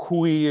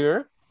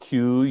queer,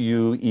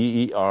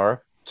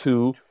 Queer,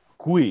 to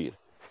queer,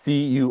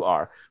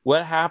 Cur.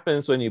 What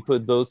happens when you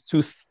put those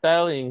two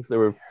spellings,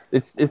 or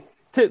it's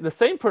the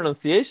same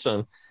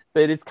pronunciation,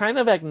 but it's kind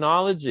of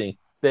acknowledging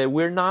that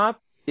we're not,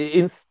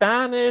 in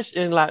Spanish,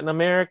 in Latin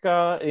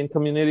America, in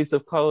communities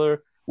of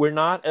color, we're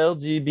not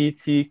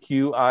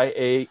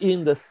LGBTQIA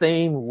in the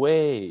same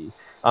way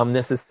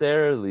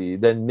necessarily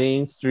than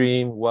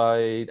mainstream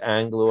white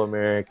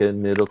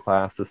Anglo-American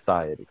middle-class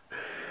society.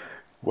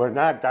 We're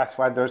not. That's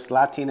why there's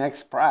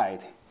Latinx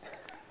pride.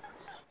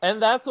 And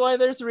that's why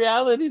there's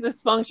Reality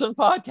Dysfunction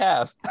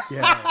podcast.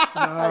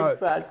 Yeah,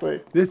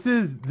 exactly. This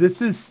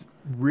is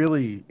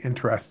really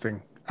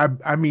interesting.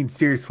 I mean,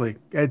 seriously,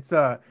 it's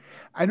I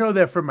know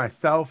that for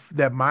myself,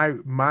 that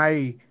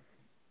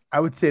I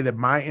would say that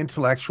my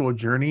intellectual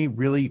journey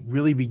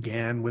really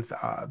began with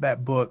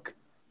that book,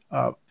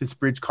 This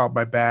Bridge Called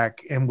My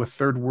Back, and with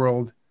Third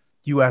World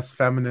U.S.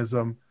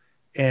 feminism,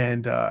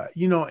 and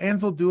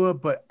Ansel Dua.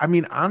 But I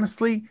mean,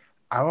 honestly,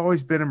 I've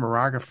always been a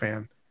Moraga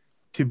fan.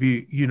 To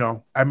be,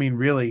 I mean,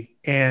 really.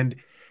 And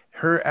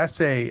her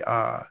essay,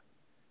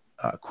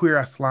 Queer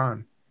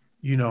Aslan,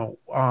 and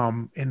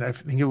I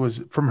think it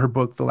was from her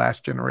book, The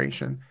Last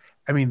Generation.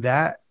 I mean,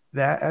 that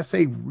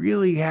essay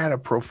really had a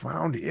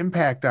profound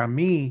impact on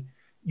me,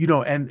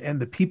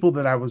 and the people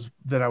that I was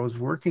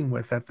working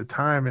with at the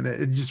time. And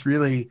it just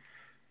really,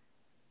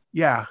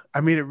 I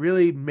mean, it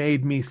really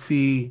made me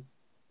see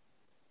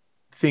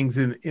things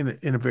in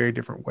a very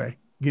different way.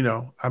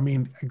 I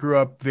mean, I grew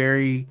up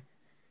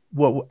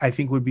what I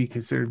think would be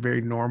considered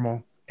very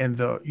normal, and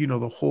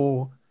the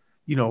whole,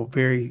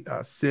 very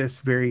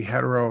cis, very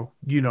hetero,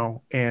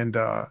 and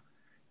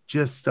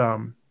just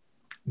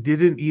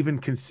didn't even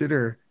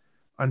consider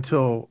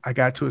until I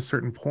got to a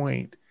certain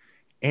point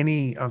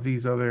any of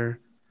these other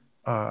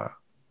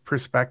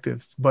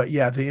perspectives. But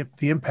yeah, the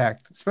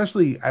impact,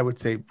 especially I would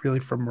say really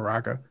from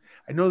Moraga.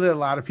 I know that a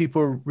lot of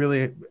people are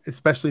really,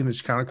 especially in the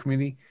Chicano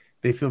community,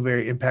 they feel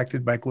very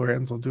impacted by Gloria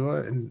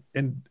Anzaldúa,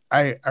 and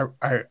I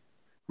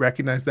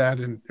recognize that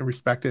and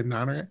respect it and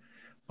honor it,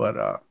 but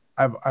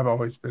I've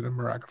always been a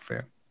Moraga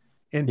fan,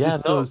 and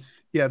those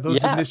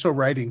initial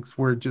writings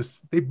were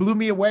they blew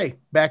me away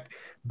back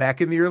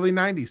in the early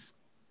 90s.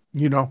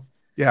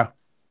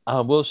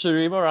 Well,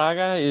 Cherie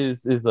Moraga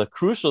is a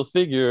crucial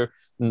figure.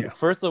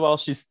 First of all,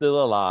 she's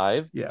still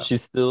alive.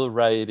 She's still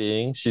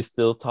writing. She's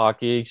still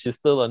talking. She's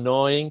still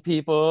annoying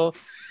people.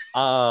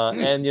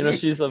 And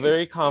she's a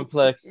very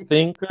complex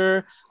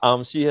thinker.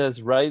 She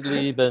has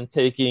rightly been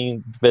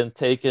taken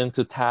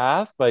to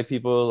task by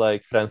people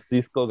like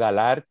Francisco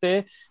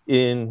Galarte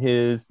in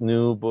his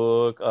new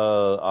book,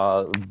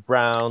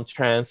 Brown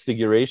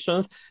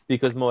Transfigurations,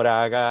 because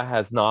Moraga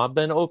has not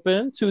been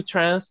open to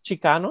trans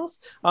Chicanos,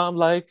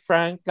 like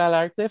Frank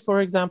Galarte, for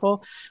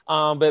example.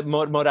 But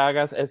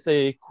Moraga's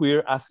essay,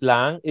 Queer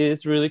Aslan,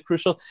 is really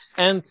crucial.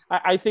 And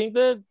I think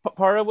that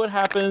part of what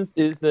happens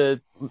is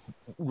that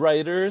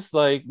writers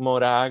like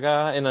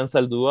Moraga and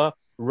Anzaldúa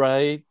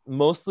write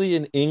mostly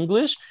in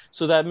English,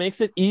 so that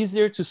makes it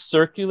easier to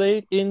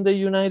circulate in the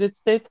United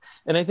States.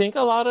 And I think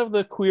a lot of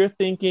the queer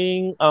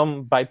thinking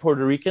by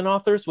Puerto Rican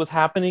authors was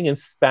happening in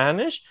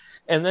Spanish.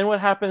 And then what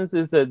happens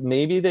is that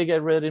maybe they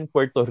get read in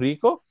Puerto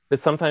Rico,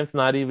 but sometimes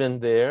not even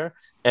there.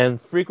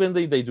 And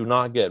frequently they do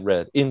not get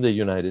read in the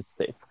United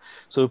States.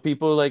 So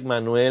people like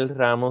Manuel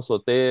Ramos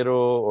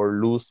Otero or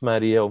Luz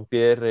Maria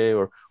Umpierre,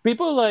 or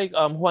people like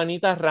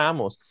Juanita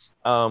Ramos,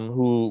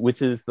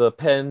 which is the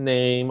pen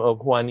name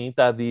of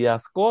Juanita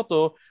Diaz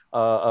Coto,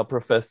 a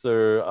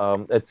professor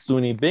at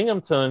SUNY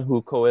Binghamton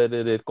who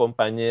co-edited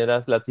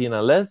Compañeras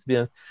Latina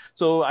Lesbians.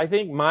 So I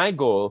think my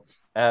goal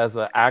as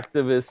an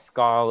activist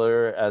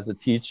scholar, as a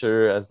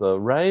teacher, as a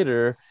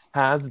writer,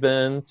 has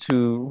been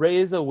to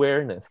raise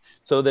awareness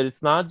so that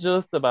it's not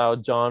just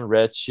about John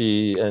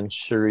Recchi and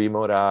Cherie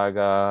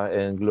Moraga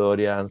and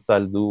Gloria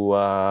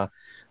Anzaldúa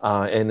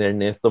and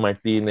Ernesto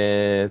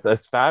Martinez,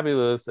 as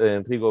fabulous,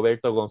 and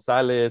Rigoberto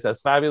Gonzalez,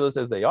 as fabulous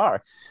as they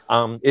are.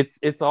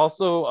 It's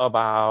also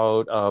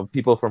about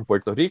people from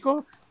Puerto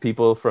Rico,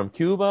 people from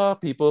Cuba,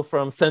 people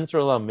from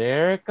Central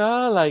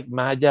America, like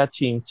Maya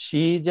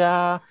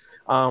Chinchilla,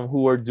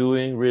 who are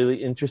doing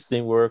really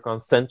interesting work on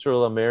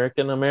Central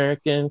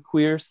American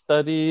queer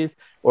studies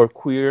or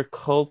queer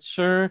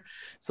culture.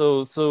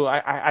 So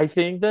I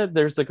think that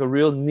there's like a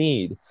real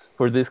need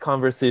for this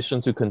conversation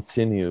to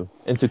continue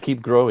and to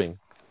keep growing.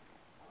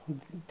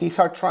 These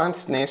are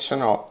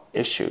transnational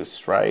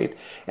issues, right?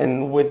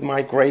 And with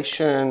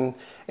migration,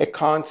 a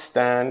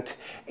constant,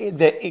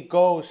 it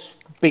goes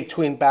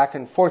between back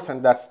and forth,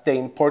 and that's the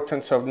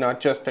importance of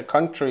not just the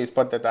countries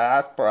but the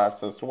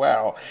diasporas as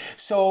well.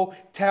 So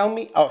tell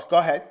me, oh, go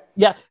ahead.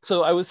 Yeah,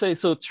 so I would say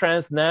so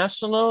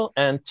transnational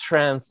and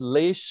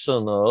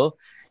translational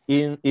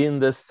in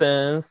the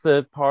sense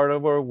that part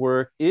of our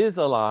work is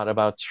a lot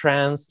about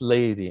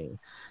translating.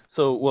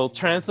 So we'll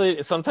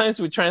translate, sometimes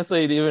we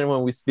translate even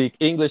when we speak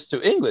English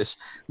to English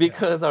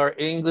because our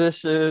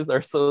Englishes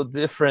are so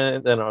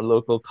different and our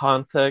local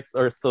contexts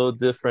are so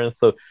different.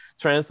 So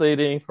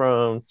translating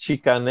from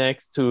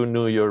Chicanx to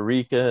New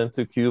Yorican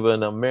to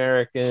Cuban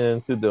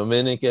American to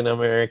Dominican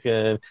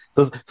American.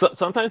 So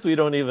sometimes we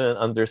don't even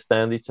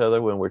understand each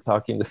other when we're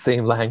talking the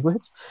same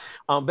language.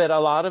 But a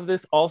lot of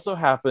this also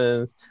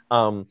happens.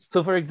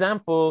 So for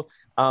example,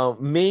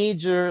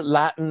 major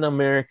Latin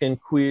American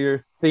queer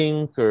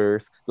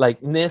thinkers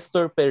like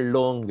Nestor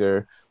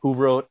Perlonger, who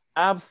wrote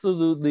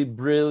absolutely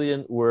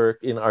brilliant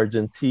work in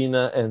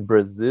Argentina and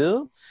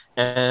Brazil,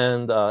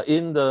 and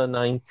in the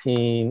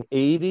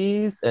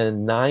 1980s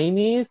and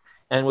 90s,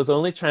 and was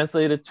only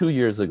translated 2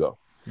 years ago.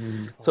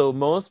 So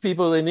most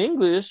people in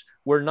English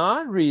were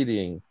not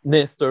reading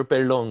Nestor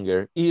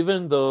Perlonger,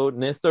 even though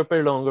Nestor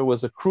Perlonger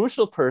was a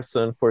crucial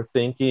person for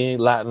thinking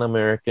Latin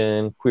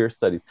American queer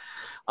studies.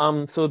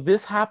 So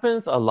this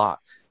happens a lot.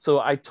 So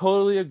I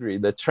totally agree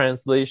that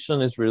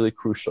translation is really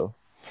crucial.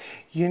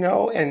 You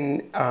know,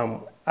 and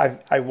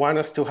I want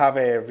us to have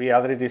a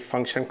reality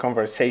dysfunction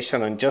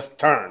conversation on just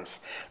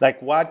terms, like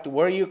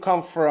where you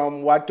come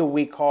from, what do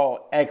we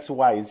call X,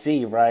 Y,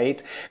 Z,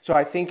 right? So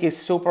I think it's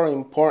super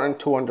important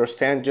to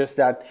understand just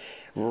that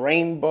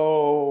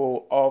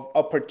rainbow of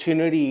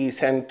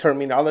opportunities and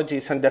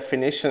terminologies and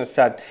definitions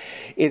that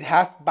it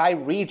has by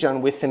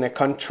region within a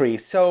country.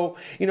 So,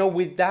 you know,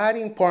 with that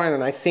important,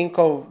 and I think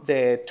of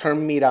the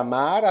term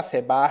Miramar as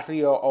a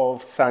barrio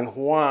of San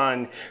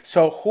Juan.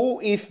 So who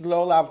is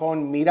Lola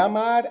von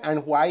Miramar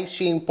and why is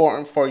she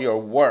important for your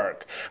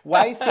work?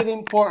 Why is it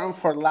important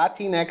for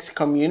Latinx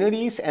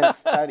communities and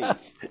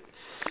studies?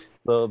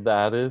 So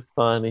that is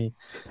funny.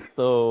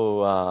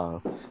 So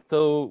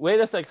wait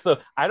a sec. So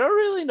I don't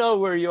really know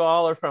where you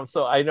all are from.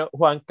 So I know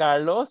Juan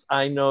Carlos,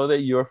 I know that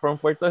you're from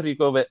Puerto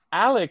Rico, but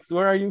Alex,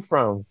 where are you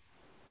from?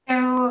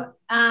 So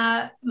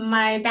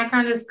my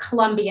background is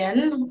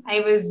Colombian.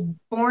 I was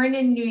born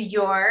in New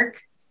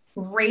York,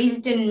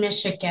 raised in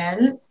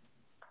Michigan.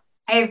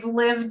 I've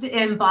lived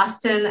in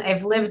Boston.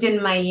 I've lived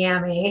in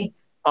Miami.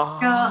 Oh.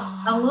 So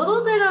a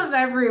little bit of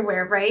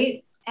everywhere,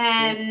 right?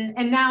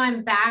 And now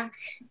I'm back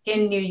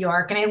in New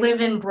York, and I live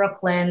in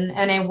Brooklyn,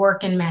 and I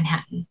work in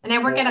Manhattan, and I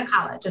work at a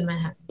college in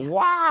Manhattan.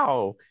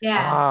 Wow.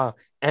 Yeah.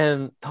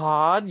 And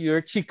Todd,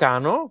 you're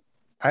Chicano?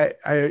 I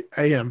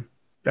am.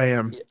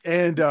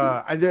 And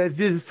I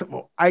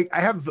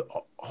have a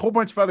whole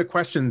bunch of other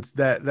questions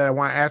that I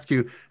want to ask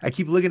you. I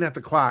keep looking at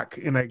the clock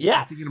and I'm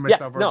thinking to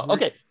myself, no,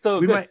 okay. So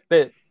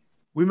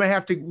we might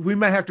have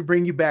to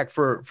bring you back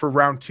for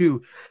round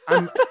two.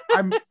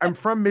 I'm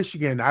from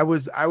Michigan. I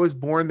was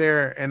born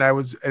there and I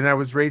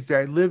was raised there.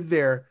 I lived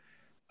there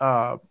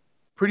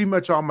pretty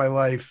much all my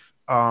life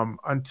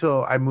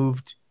until I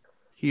moved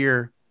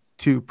here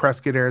to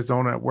Prescott,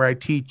 Arizona, where I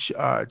teach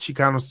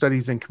Chicano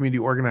studies and community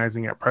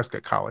organizing at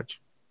Prescott College.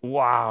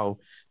 Wow.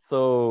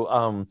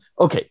 So,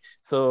 okay.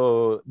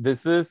 So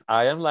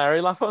I am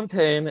Larry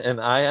LaFontaine and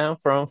I am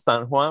from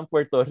San Juan,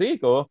 Puerto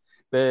Rico.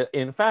 But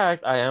in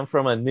fact, I am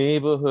from a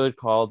neighborhood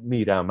called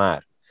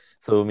Miramar.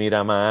 So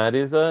Miramar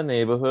is a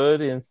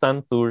neighborhood in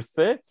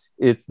Santurce.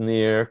 It's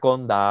near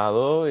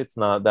Condado. It's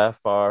not that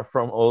far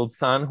from Old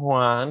San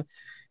Juan.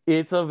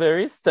 It's a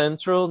very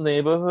central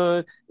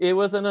neighborhood. It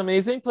was an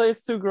amazing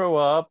place to grow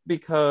up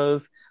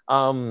because,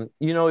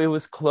 it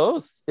was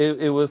close.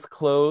 It was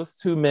close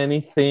to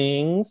many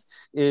things.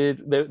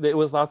 There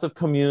was lots of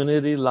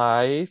community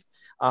life.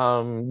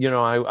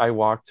 I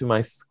walked to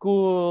my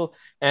school,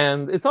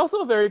 and it's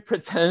also a very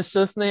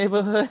pretentious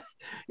neighborhood.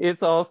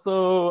 It's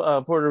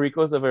also, Puerto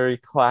Rico is a very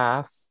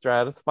class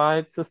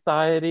stratified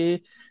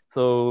society.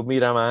 So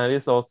Miramar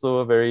is also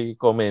a very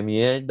come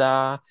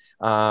mierda.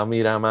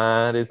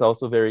 Miramar is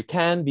also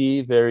can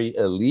be very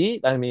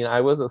elite. I mean,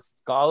 I was a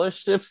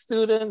scholarship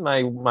student.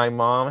 My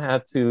mom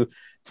had to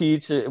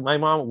teach. My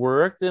mom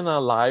worked in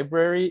a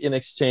library in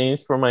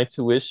exchange for my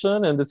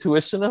tuition and the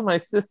tuition of my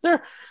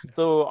sister.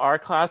 So our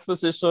class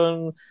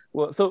position,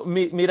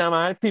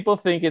 Miramar, people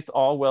think it's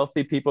all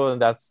wealthy people, and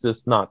that's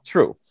just not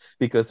true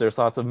because there's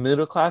lots of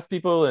middle class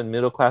people and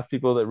middle class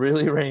people that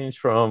really range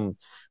from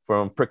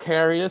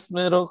precarious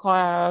middle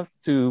class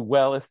to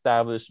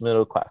well-established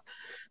middle class.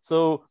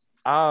 So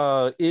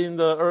in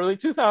the early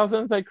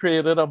 2000s, I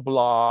created a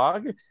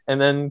blog,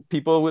 and then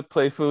people would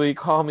playfully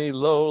call me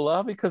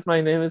Lola because my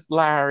name is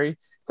Larry.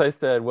 So I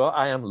said, well,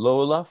 I am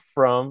Lola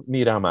from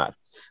Miramar.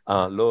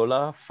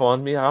 Lola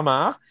von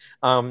Miramar,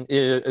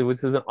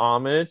 which is an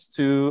homage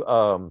to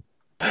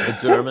a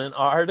German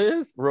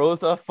artist,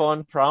 Rosa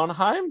von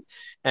Braunheim.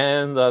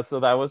 And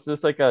so that was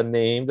just like a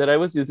name that I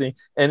was using.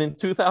 And in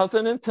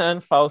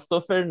 2010,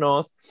 Fausto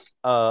Fernos,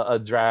 a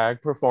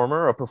drag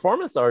performer, a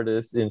performance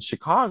artist in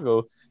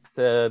Chicago,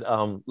 said,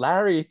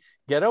 Larry,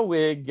 get a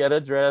wig, get a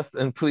dress,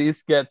 and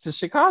please get to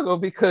Chicago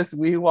because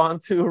we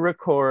want to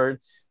record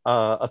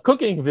a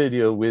cooking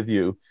video with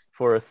you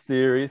for a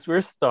series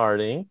we're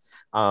starting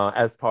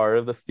as part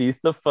of the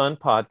Feast of Fun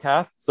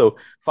podcast. So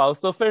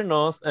Fausto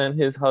Fernos and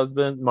his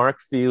husband, Mark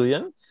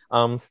Felian,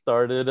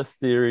 started a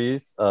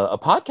series, a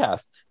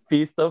podcast,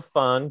 Feast of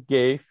Fun,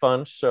 Gay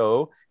Fun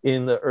Show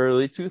in the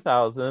early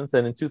 2000s.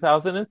 And in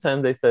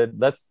 2010, they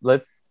said,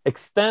 let's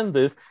extend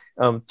this,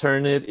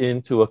 turn it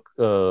into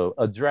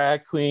a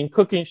drag queen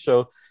cooking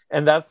show.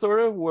 And that's sort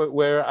of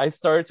where I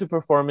started to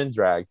perform in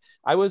drag.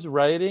 I was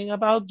writing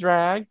about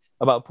drag,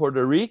 about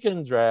Puerto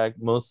Rican drag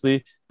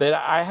mostly, but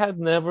I had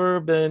never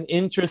been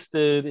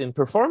interested in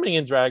performing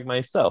in drag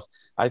myself.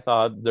 I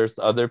thought there's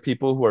other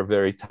people who are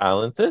very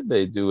talented.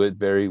 They do it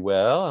very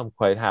well. I'm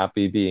quite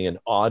happy being an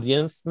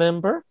audience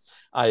member.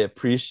 I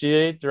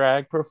appreciate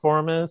drag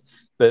performance,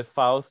 but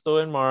Fausto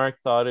and Mark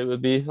thought it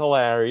would be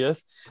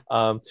hilarious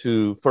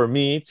for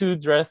me to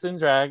dress in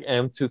drag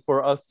and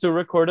for us to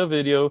record a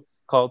video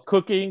called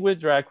Cooking with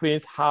Drag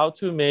Queens, How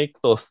to Make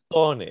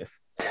Tostones.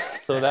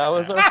 So that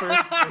was our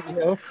first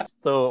video.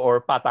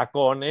 Or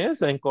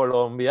patacones in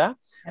Colombia,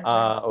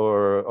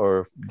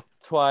 or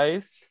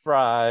twice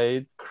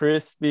fried,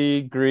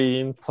 crispy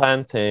green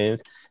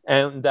plantains.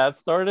 And that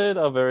started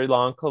a very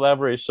long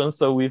collaboration.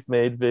 So we've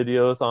made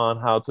videos on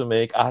how to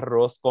make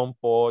arroz con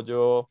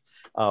pollo,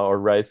 or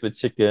rice with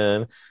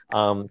chicken,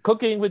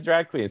 cooking with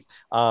drag queens.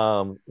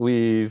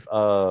 We've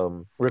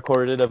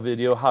recorded a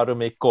video how to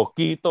make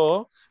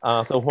coquito.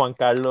 So Juan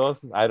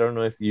Carlos, I don't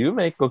know if you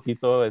make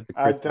coquito at the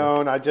Christmas. I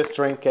don't. I just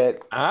drink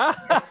it.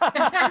 Gotta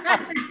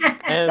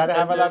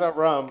have a lot of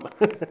rum.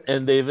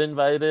 And they've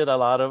invited a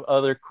lot of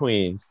other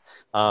queens,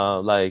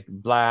 like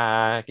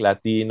Black,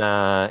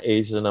 Latina,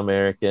 Asian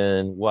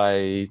American,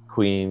 white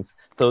queens.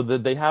 So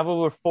they have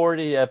over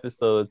 40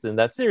 episodes in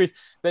that series.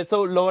 But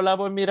so Lola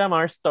por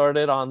Miramar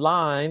started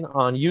online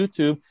on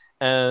YouTube.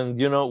 And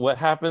you know what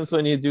happens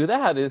when you do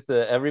that is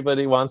that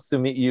everybody wants to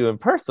meet you in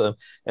person.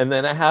 And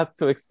then I had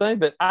to explain,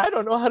 but I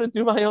don't know how to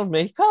do my own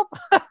makeup.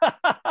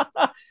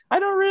 I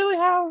don't really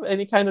have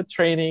any kind of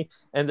training.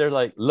 And they're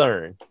like,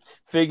 learn,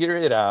 figure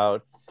it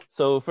out.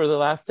 So for the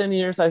last 10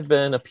 years, I've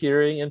been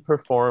appearing and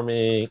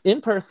performing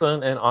in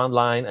person and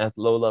online as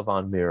Lola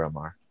von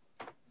Miramar.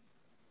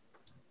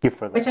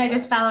 Which I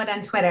just followed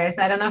on Twitter.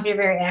 So I don't know if you're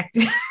very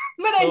active.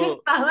 But I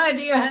just followed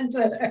you on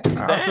Twitter.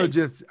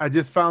 I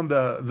just found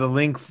the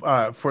link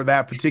for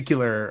that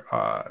particular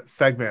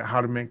segment,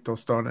 how to make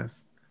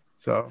tostones.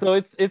 So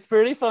it's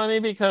pretty funny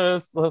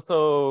because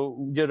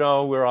you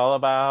know we're all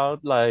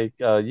about like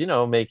you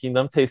know making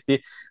them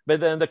tasty,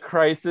 but then the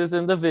crisis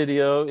in the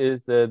video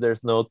is that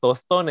there's no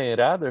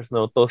tostonera, there's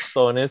no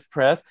tostones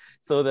press.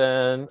 So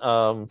then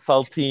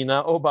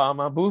Saltina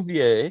Obama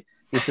Bouvier,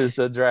 which is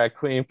the drag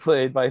queen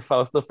played by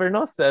Fausto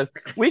Fernos, says,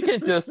 we can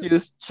just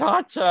use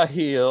cha-cha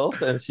heels.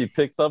 And she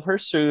picks up her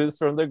shoes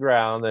from the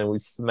ground and we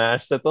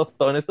smash the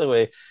tostones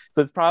away.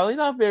 So it's probably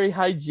not very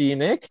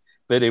hygienic,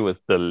 but it was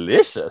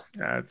delicious.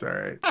 That's all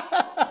right.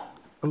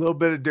 A little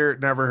bit of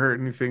dirt never hurt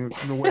anything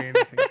in the way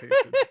anything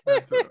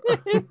tasted.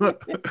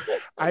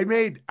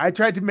 I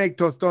tried to make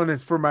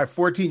tostones for my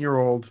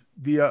 14-year-old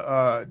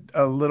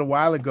a little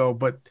while ago,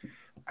 but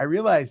I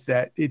realized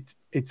that it's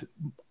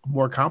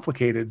more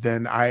complicated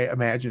than I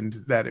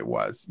imagined that it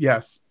was.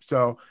 Yes.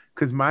 So,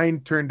 because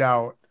mine turned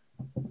out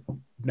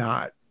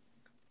not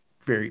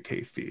very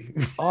tasty.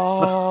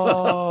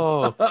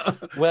 Oh,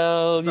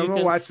 well, so I'm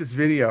gonna watch this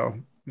video.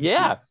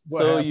 Yeah.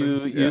 So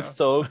you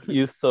soak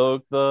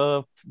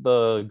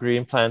the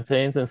green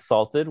plantains in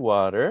salted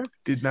water.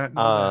 Did not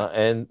know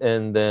that.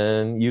 And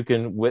then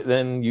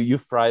you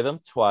fry them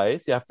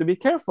twice. You have to be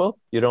careful.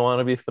 You don't want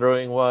to be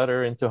throwing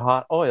water into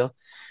hot oil.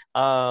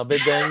 But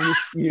then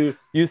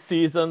you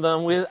season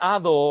them with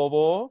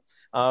adobo,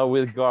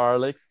 with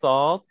garlic,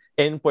 salt.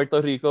 In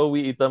Puerto Rico,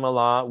 we eat them a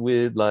lot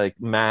with like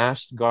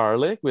mashed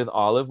garlic with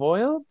olive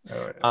oil.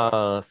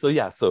 Oh,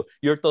 yeah. So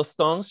your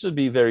tostones should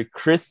be very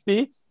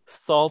crispy,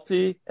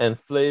 salty, and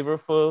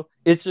flavorful.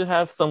 It should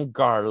have some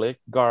garlic.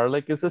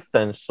 Garlic is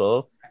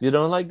essential. If you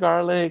don't like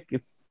garlic,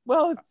 it's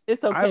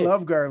okay. I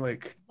love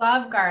garlic.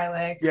 Love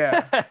garlic.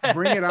 Yeah,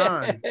 bring it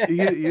on.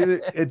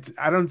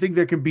 I don't think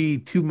there can be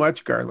too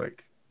much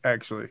garlic.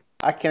 Actually,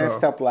 I can't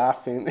stop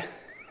laughing.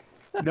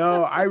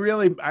 No, I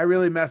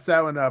really messed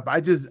that one up.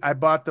 I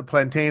bought the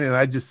plantain and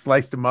I just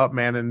sliced them up,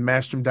 man, and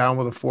mashed them down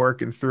with a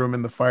fork and threw them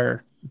in the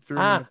fire.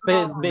 But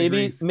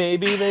maybe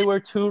they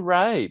were too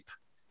ripe.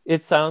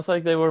 It sounds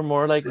like they were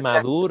more like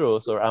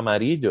maduros or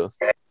amarillos.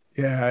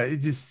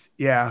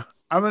 Yeah,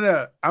 I'm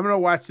gonna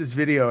watch this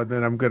video and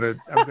then I'm gonna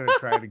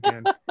try it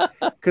again.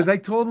 Because I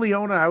told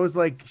Leona, I was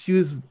like,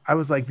 these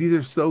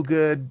are so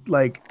good.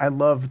 Like, I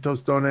love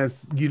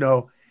tostones, you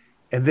know.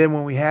 And then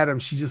when we had them,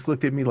 she just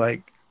looked at me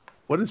like,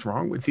 what is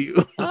wrong with you?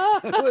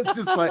 It was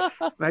just like,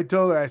 and I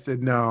told her, I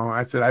said,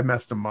 I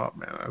messed them up,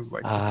 man. I was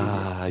like,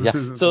 this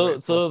isn't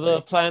so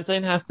the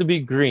plantain has to be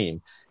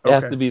green. It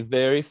has to be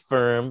very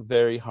firm,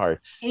 very hard.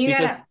 And you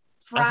gotta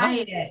fry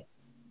it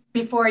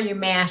before you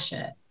mash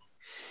it.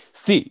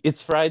 See,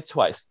 it's fried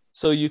twice.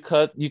 So you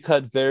cut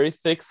very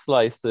thick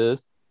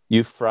slices.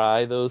 You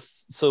fry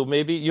those. So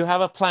maybe you have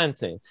a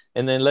plantain,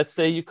 and then let's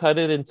say you cut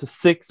it into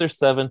 6 or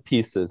 7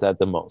 pieces at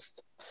the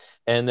most,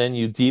 and then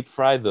you deep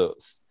fry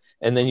those,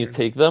 and then you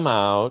take them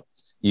out.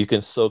 You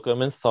can soak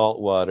them in salt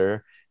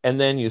water,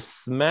 and then you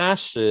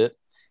smash it,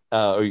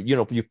 or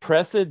you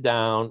press it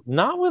down,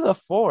 not with a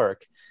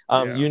fork.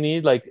 You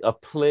need like a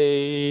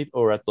plate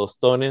or a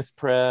tostones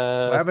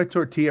press. I have a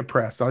tortilla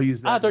press. I'll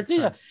use that.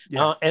 Tortilla.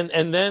 Yeah.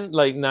 And then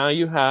like now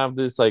you have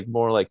this like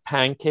more like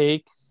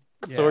pancake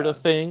sort of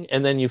thing,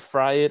 and then you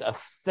fry it a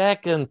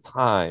second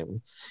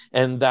time,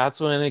 and that's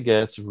when it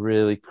gets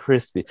really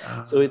crispy.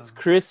 So it's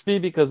crispy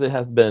because it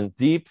has been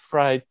deep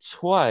fried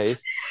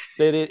twice,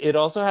 but it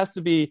also has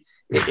to be,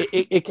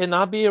 it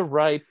cannot be a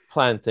ripe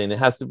plantain. It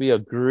has to be a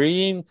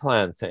green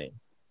plantain.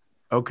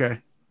 Okay.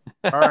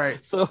 All right.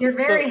 So you're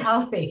very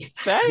healthy.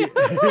 Hey.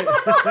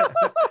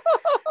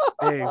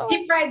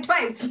 Deep fried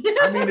twice.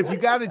 I mean, if you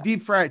got to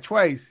deep fry it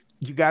twice,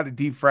 you got to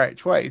deep fry it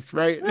twice,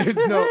 right? There's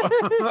no.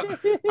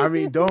 I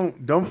mean,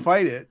 don't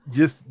fight it.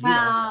 Just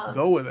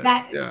go with it.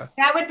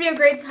 That would be a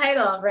great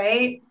title,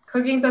 right?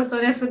 Cooking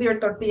tostones with your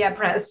tortilla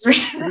press.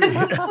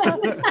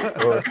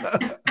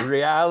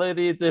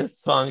 Reality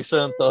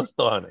dysfunction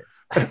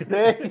tostones.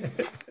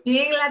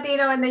 Being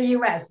Latino in the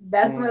U.S.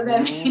 That's what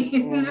that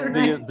means.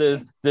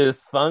 Right?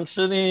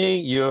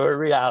 Dysfunctioning your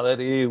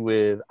reality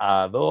with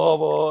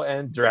adobo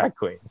and drag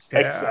queens. Yeah.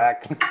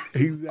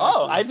 Exactly.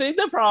 Oh, I think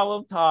the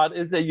problem, Todd,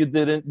 is that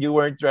you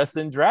weren't dressed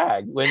in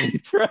drag when you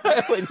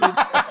tried.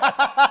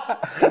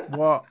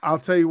 Well, I'll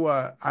tell you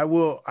what, I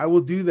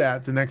will do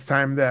that the next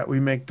time that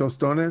we make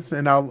tostones,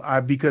 and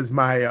because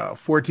my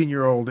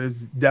 14-year-old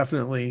is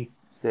definitely,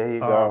 there you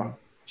go.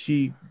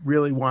 She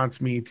really wants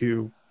me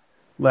to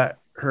let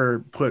her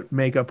put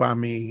makeup on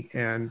me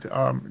and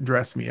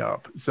dress me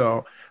up.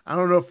 So I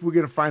don't know if we're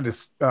gonna find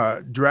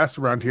a dress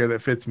around here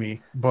that fits me,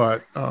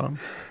 but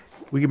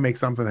we can make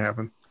something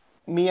happen.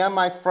 Me and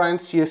my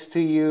friends used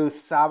to use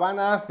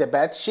sábanas, the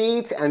bed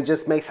sheets, and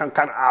just make some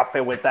kind of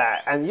outfit with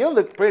that. And you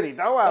look pretty.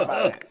 Don't worry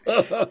about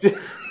it.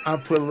 I'll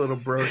put a little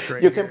brooch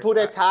right You here. can put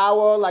a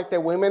towel, like the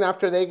women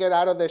after they get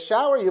out of the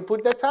shower, you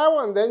put the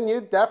towel, and then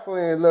you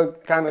definitely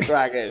look kind of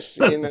draggish,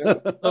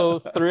 So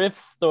thrift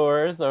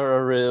stores are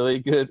a really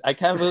good. I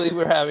can't believe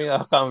we're having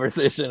a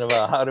conversation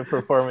about how to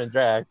perform in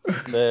drag.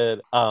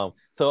 But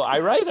so I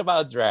write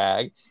about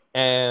drag.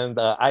 And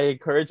I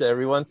encourage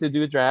everyone to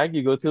do drag.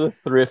 You go to the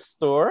thrift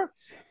store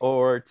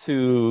or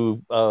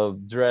to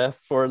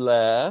dress for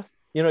less.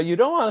 You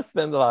don't want to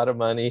spend a lot of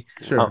money.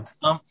 Sure.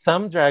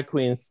 Some drag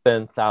queens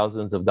spend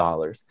thousands of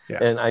dollars.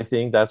 Yeah. And I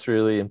think that's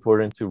really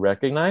important to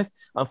recognize.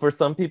 For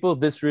some people,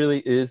 this really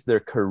is their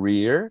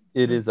career.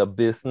 It is a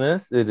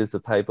business. It is a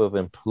type of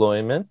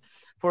employment.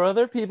 For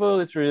other people,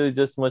 it's really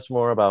just much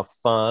more about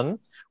fun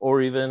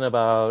or even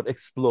about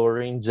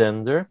exploring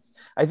gender.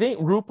 I think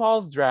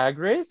RuPaul's Drag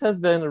Race has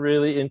been a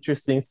really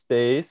interesting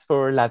space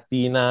for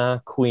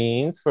Latina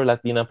queens, for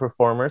Latina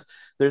performers.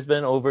 There's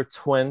been over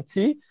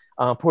 20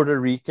 Puerto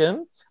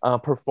Rican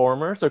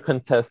performers or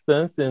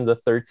contestants in the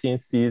 13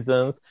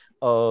 seasons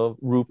of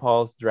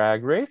RuPaul's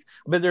Drag Race.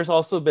 But there's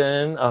also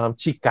been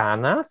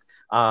Chicanas,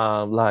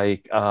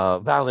 like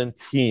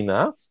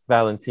Valentina.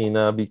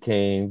 Valentina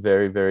became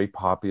very, very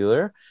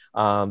popular.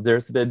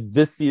 There's been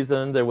this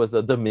season, there was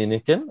a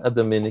Dominican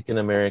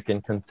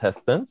American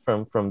contestant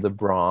from the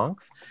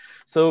Bronx.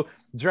 So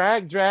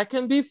drag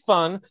can be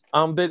fun.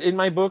 But in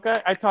my book,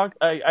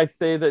 I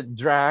say that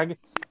drag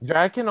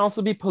can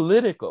also be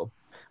political.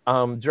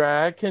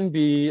 Drag can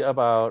be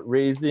about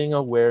raising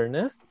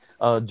awareness.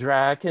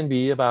 Drag can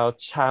be about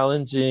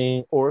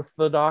challenging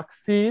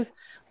orthodoxies.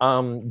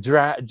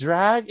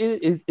 Drag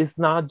is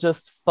not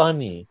just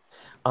funny.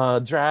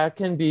 Drag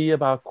can be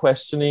about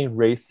questioning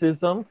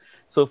racism.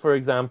 So, for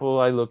example,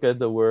 I look at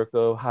the work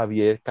of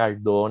Javier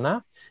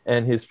Cardona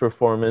and his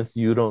performance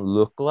You Don't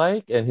Look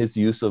Like, and his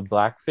use of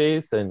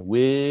blackface and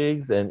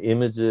wigs and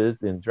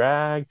images in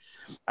drag.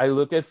 I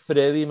look at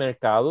Freddy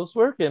Mercado's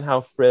work and how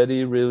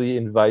Freddy really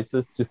invites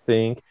us to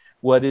think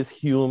what is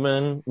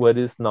human, what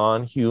is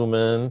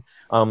non-human,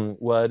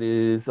 what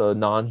is a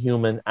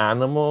non-human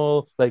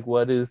animal, like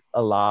what is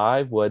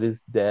alive, what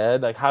is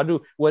dead, like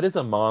what is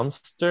a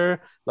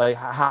monster, like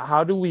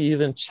how do we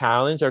even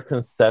challenge our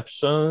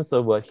conceptions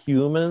of what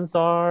humans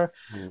are?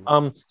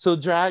 So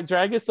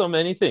drag is so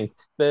many things,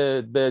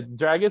 but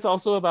drag is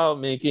also about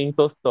making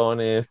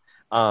tostones.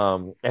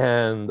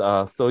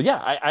 So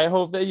yeah, I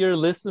hope that your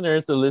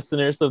listeners, the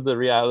listeners of the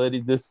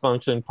Reality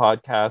Dysfunction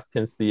podcast,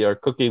 can see our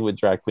Cooking with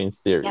Drag Queens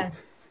series.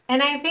 Yes.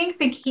 And I think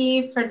the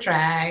key for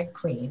drag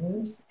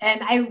queens,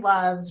 and I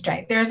love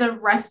drag, there's a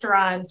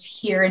restaurant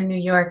here in New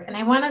York, and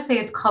I want to say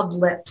it's called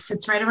Lips.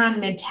 It's right around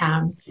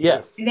Midtown.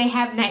 Yes. And they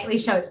have nightly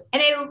shows.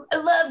 And I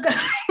love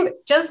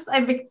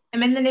going,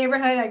 I'm in the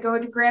neighborhood. I go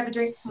to grab a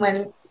drink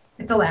when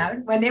it's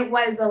allowed, when it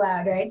was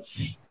allowed, right?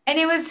 And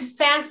it was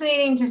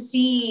fascinating to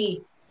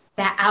see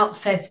the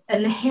outfits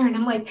and the hair. And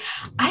I'm like,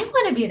 I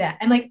want to be that.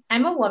 I'm like,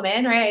 I'm a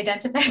woman, right? I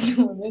identify as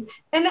a woman.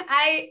 And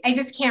I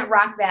just can't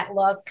rock that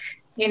look,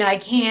 I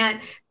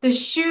can't, the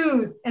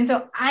shoes. And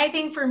so I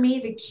think for me,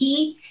 the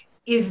key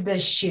is the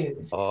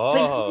shoes. Like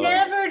Oh.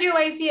 never do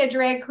I see a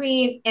drag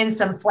queen in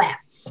some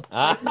flats.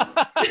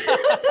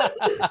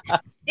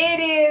 It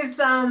is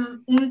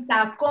un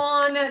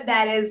tacón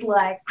that is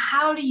like,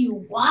 how do you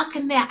walk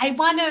in that? I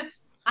want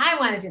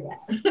to do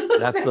that.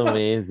 That's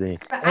amazing.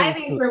 I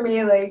think for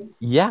me, like,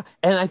 yeah,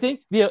 and I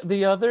think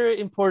the other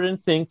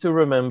important thing to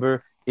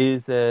remember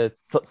is that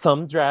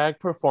some drag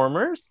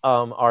performers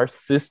are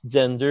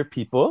cisgender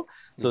people,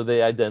 so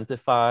they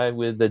identify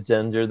with the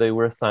gender they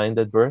were assigned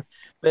at birth.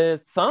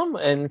 But some,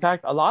 and in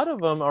fact, a lot of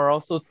them are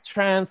also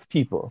trans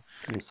people.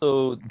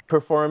 So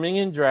performing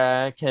in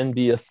drag can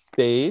be a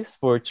space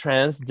for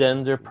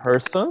transgender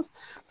persons.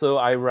 So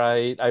I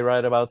write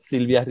about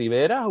Silvia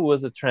Rivera, who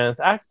was a trans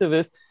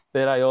activist.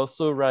 But I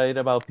also write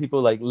about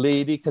people like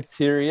Lady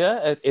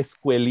Kateria at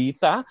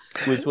Escuelita,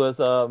 which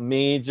was a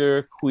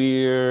major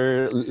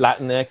queer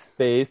Latinx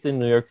space in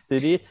New York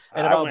City,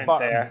 and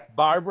about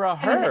Barbara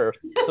Herr.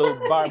 So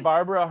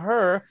Barbara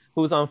Herr,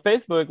 who's on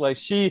Facebook, like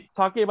she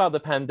talking about the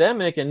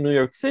pandemic in New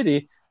York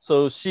City.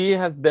 So she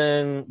has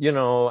been,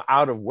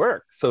 out of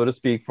work, so to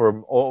speak,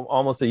 for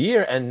almost a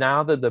year. And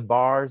now that the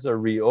bars are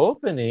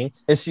reopening,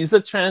 and she's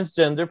a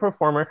transgender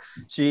performer,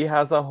 she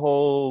has a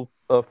whole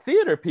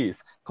theater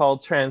piece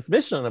called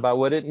Transmission about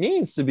what it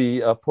means to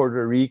be a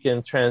Puerto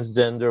Rican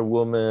transgender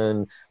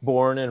woman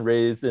born and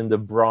raised in the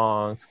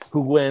Bronx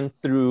who went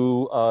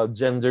through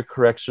gender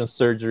correction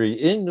surgery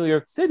in New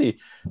York City.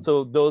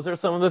 So those are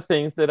some of the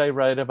things that I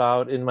write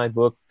about in my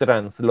book,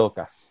 Trans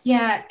Locas.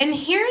 Yeah, and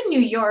here in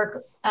New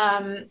York,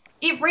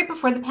 right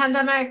before the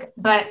pandemic,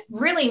 but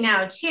really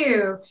now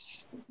too,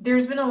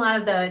 there's been a lot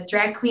of the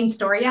drag queen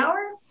story hour.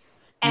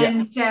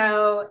 And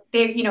so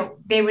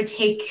they would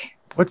take...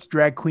 What's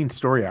Drag Queen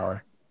Story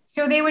Hour?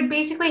 So they would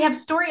basically have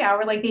story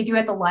hour like they do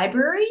at the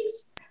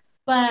libraries,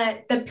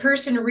 but the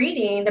person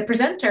reading, the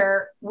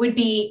presenter, would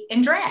be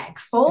in drag,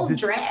 full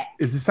drag.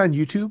 Is this on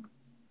YouTube?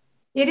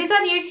 It is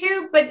on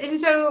YouTube, but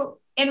so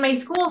in my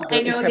schools,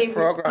 I know they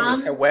program.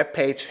 It's a web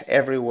page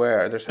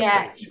everywhere. There's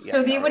a page.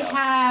 So they would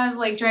have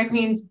like drag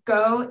queens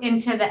go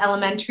into the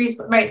elementaries,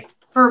 right,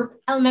 for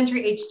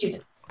elementary age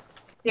students.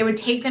 They would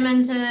take them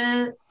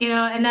into,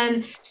 and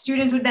then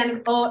students would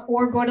then go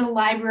to the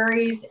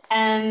libraries,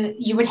 and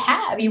you would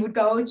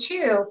go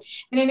to.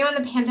 And I know in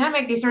the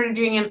pandemic, they started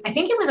doing it, I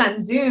think it was on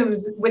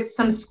Zooms with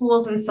some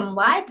schools and some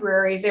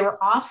libraries. They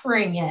were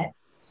offering it.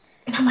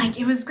 And I'm like,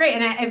 it was great.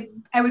 And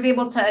I was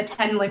able to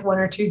attend like one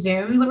or two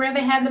Zooms where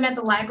they had them at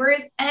the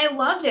libraries. And I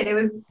loved it.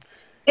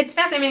 It's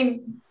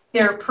fascinating.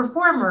 They're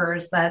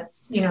performers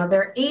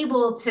they're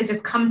able to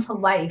just come to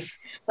life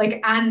like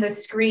on the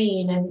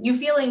screen, and you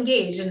feel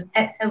engaged, and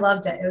I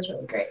loved it. It was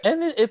really great.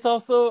 And it's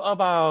also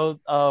about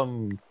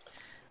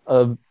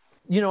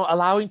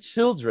allowing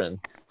children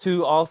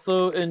to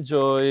also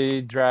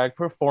enjoy drag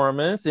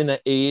performance in an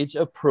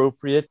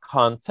age-appropriate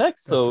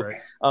context. So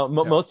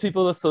most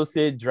people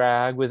associate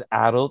drag with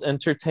adult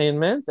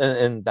entertainment,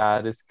 and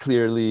that is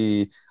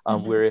clearly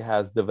where it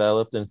has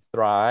developed and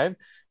thrived.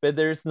 But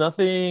there's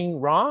nothing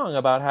wrong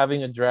about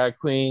having a drag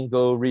queen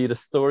go read a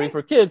story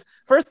for kids.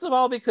 First of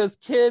all, because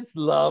kids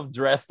love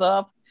dress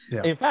up.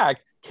 Yeah. In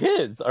fact,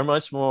 kids are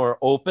much more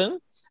open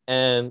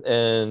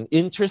and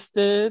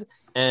interested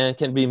and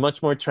can be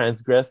much more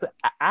transgressive.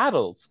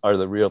 Adults are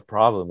the real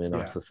problem in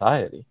our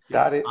society.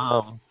 Got it.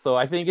 So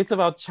I think it's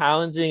about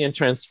challenging and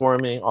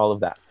transforming all of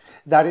that.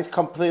 That is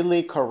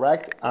completely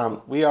correct.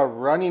 We are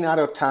running out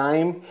of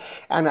time.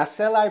 And as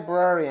a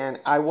librarian,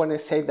 I want to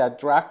say that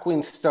Drag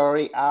Queen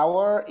Story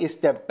Hour is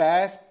the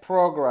best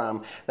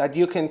program that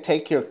you can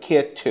take your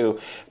kid to,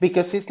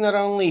 because it's not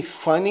only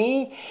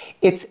funny,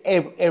 it's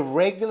a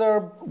regular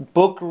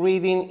book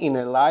reading in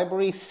a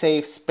library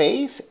safe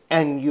space,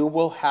 and you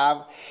will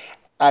have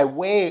a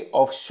way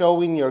of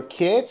showing your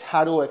kids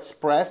how to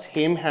express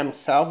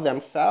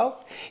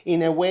themselves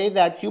in a way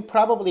that you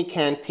probably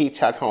can't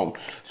teach at home.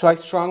 So I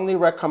strongly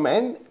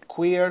recommend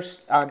queer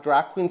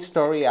drag queen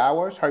story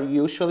hours are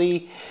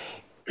usually,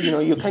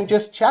 you can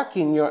just check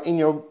in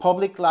your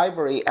public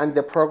library and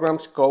the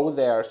programs go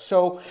there.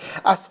 So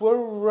as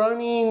we're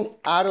running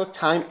out of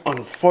time,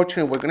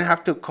 unfortunately, we're going to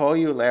have to call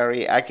you,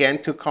 Larry,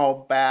 again to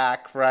call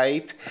back,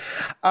 right?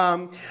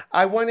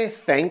 I want to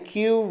thank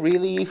you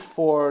really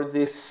for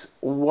this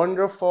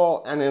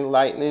wonderful and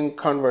enlightening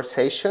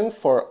conversation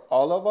for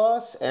all of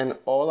us and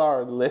all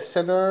our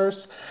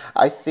listeners.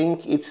 I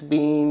think it's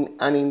been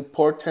an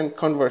important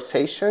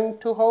conversation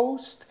to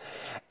host.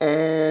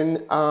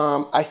 And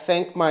I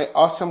thank my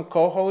awesome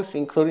co-hosts,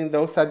 including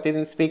those that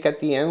didn't speak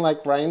at the end,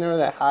 like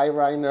Reiner. Hi,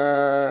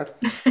 Reiner.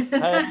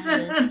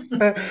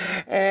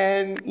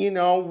 And,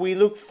 we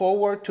look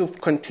forward to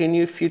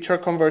continue future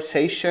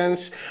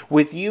conversations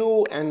with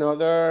you and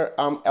other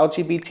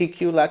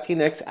LGBTQ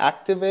Latinx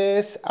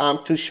activists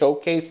to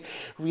showcase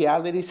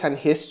realities and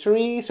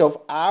histories of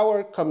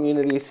our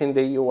communities in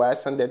the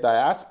U.S. and the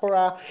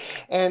diaspora.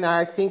 And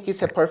I think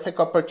it's a perfect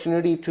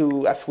opportunity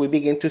to, as we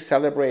begin to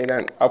celebrate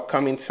an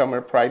upcoming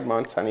Summer Pride Pride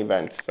months and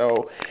events.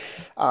 So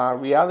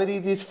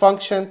Reality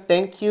Dysfunction,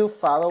 thank you.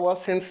 Follow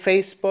us on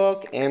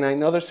Facebook. And I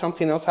know there's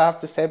something else I have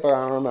to say, but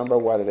I don't remember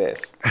what it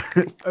is.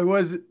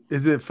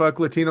 Is it fuck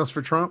Latinos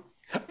for Trump?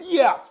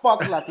 Yeah,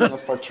 fuck Latinos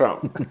for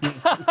Trump.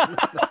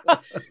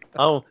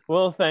 Oh,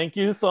 well, thank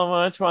you so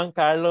much, Juan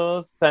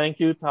Carlos. Thank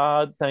you,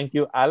 Todd. Thank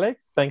you,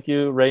 Alex. Thank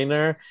you,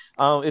 Rainer.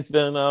 It's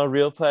been a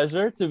real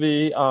pleasure to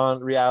be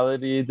on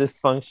Reality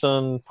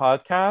Dysfunction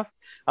podcast.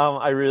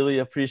 I really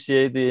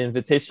appreciate the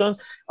invitation.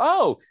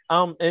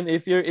 And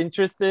if you're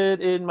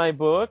interested in my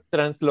book,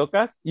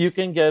 Translocas, you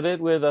can get it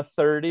with a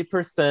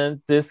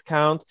 30%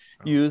 discount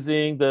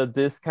using the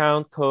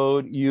discount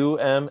code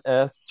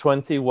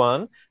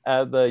UMS21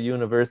 at the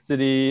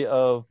University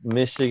of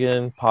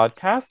Michigan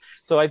podcast.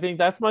 So I think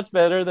that's much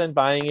better than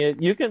buying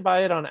it. You can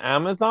buy it on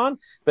Amazon,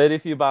 but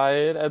if you buy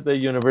it at the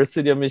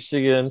University of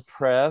Michigan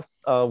Press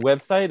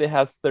website, it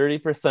has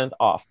 30%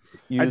 off.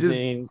 I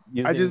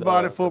just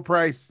bought it full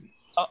price.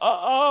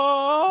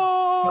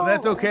 Well,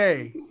 that's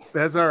okay.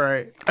 That's all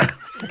right.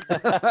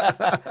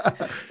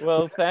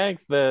 Well,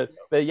 thanks, but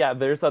yeah,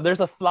 there's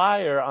a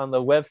flyer on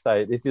the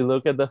website. If you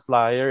look at the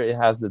flyer, it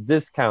has the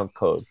discount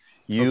code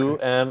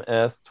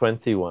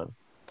UMS21.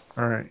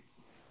 All right.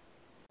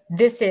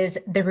 This is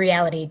the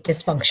Reality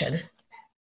Dysfunction.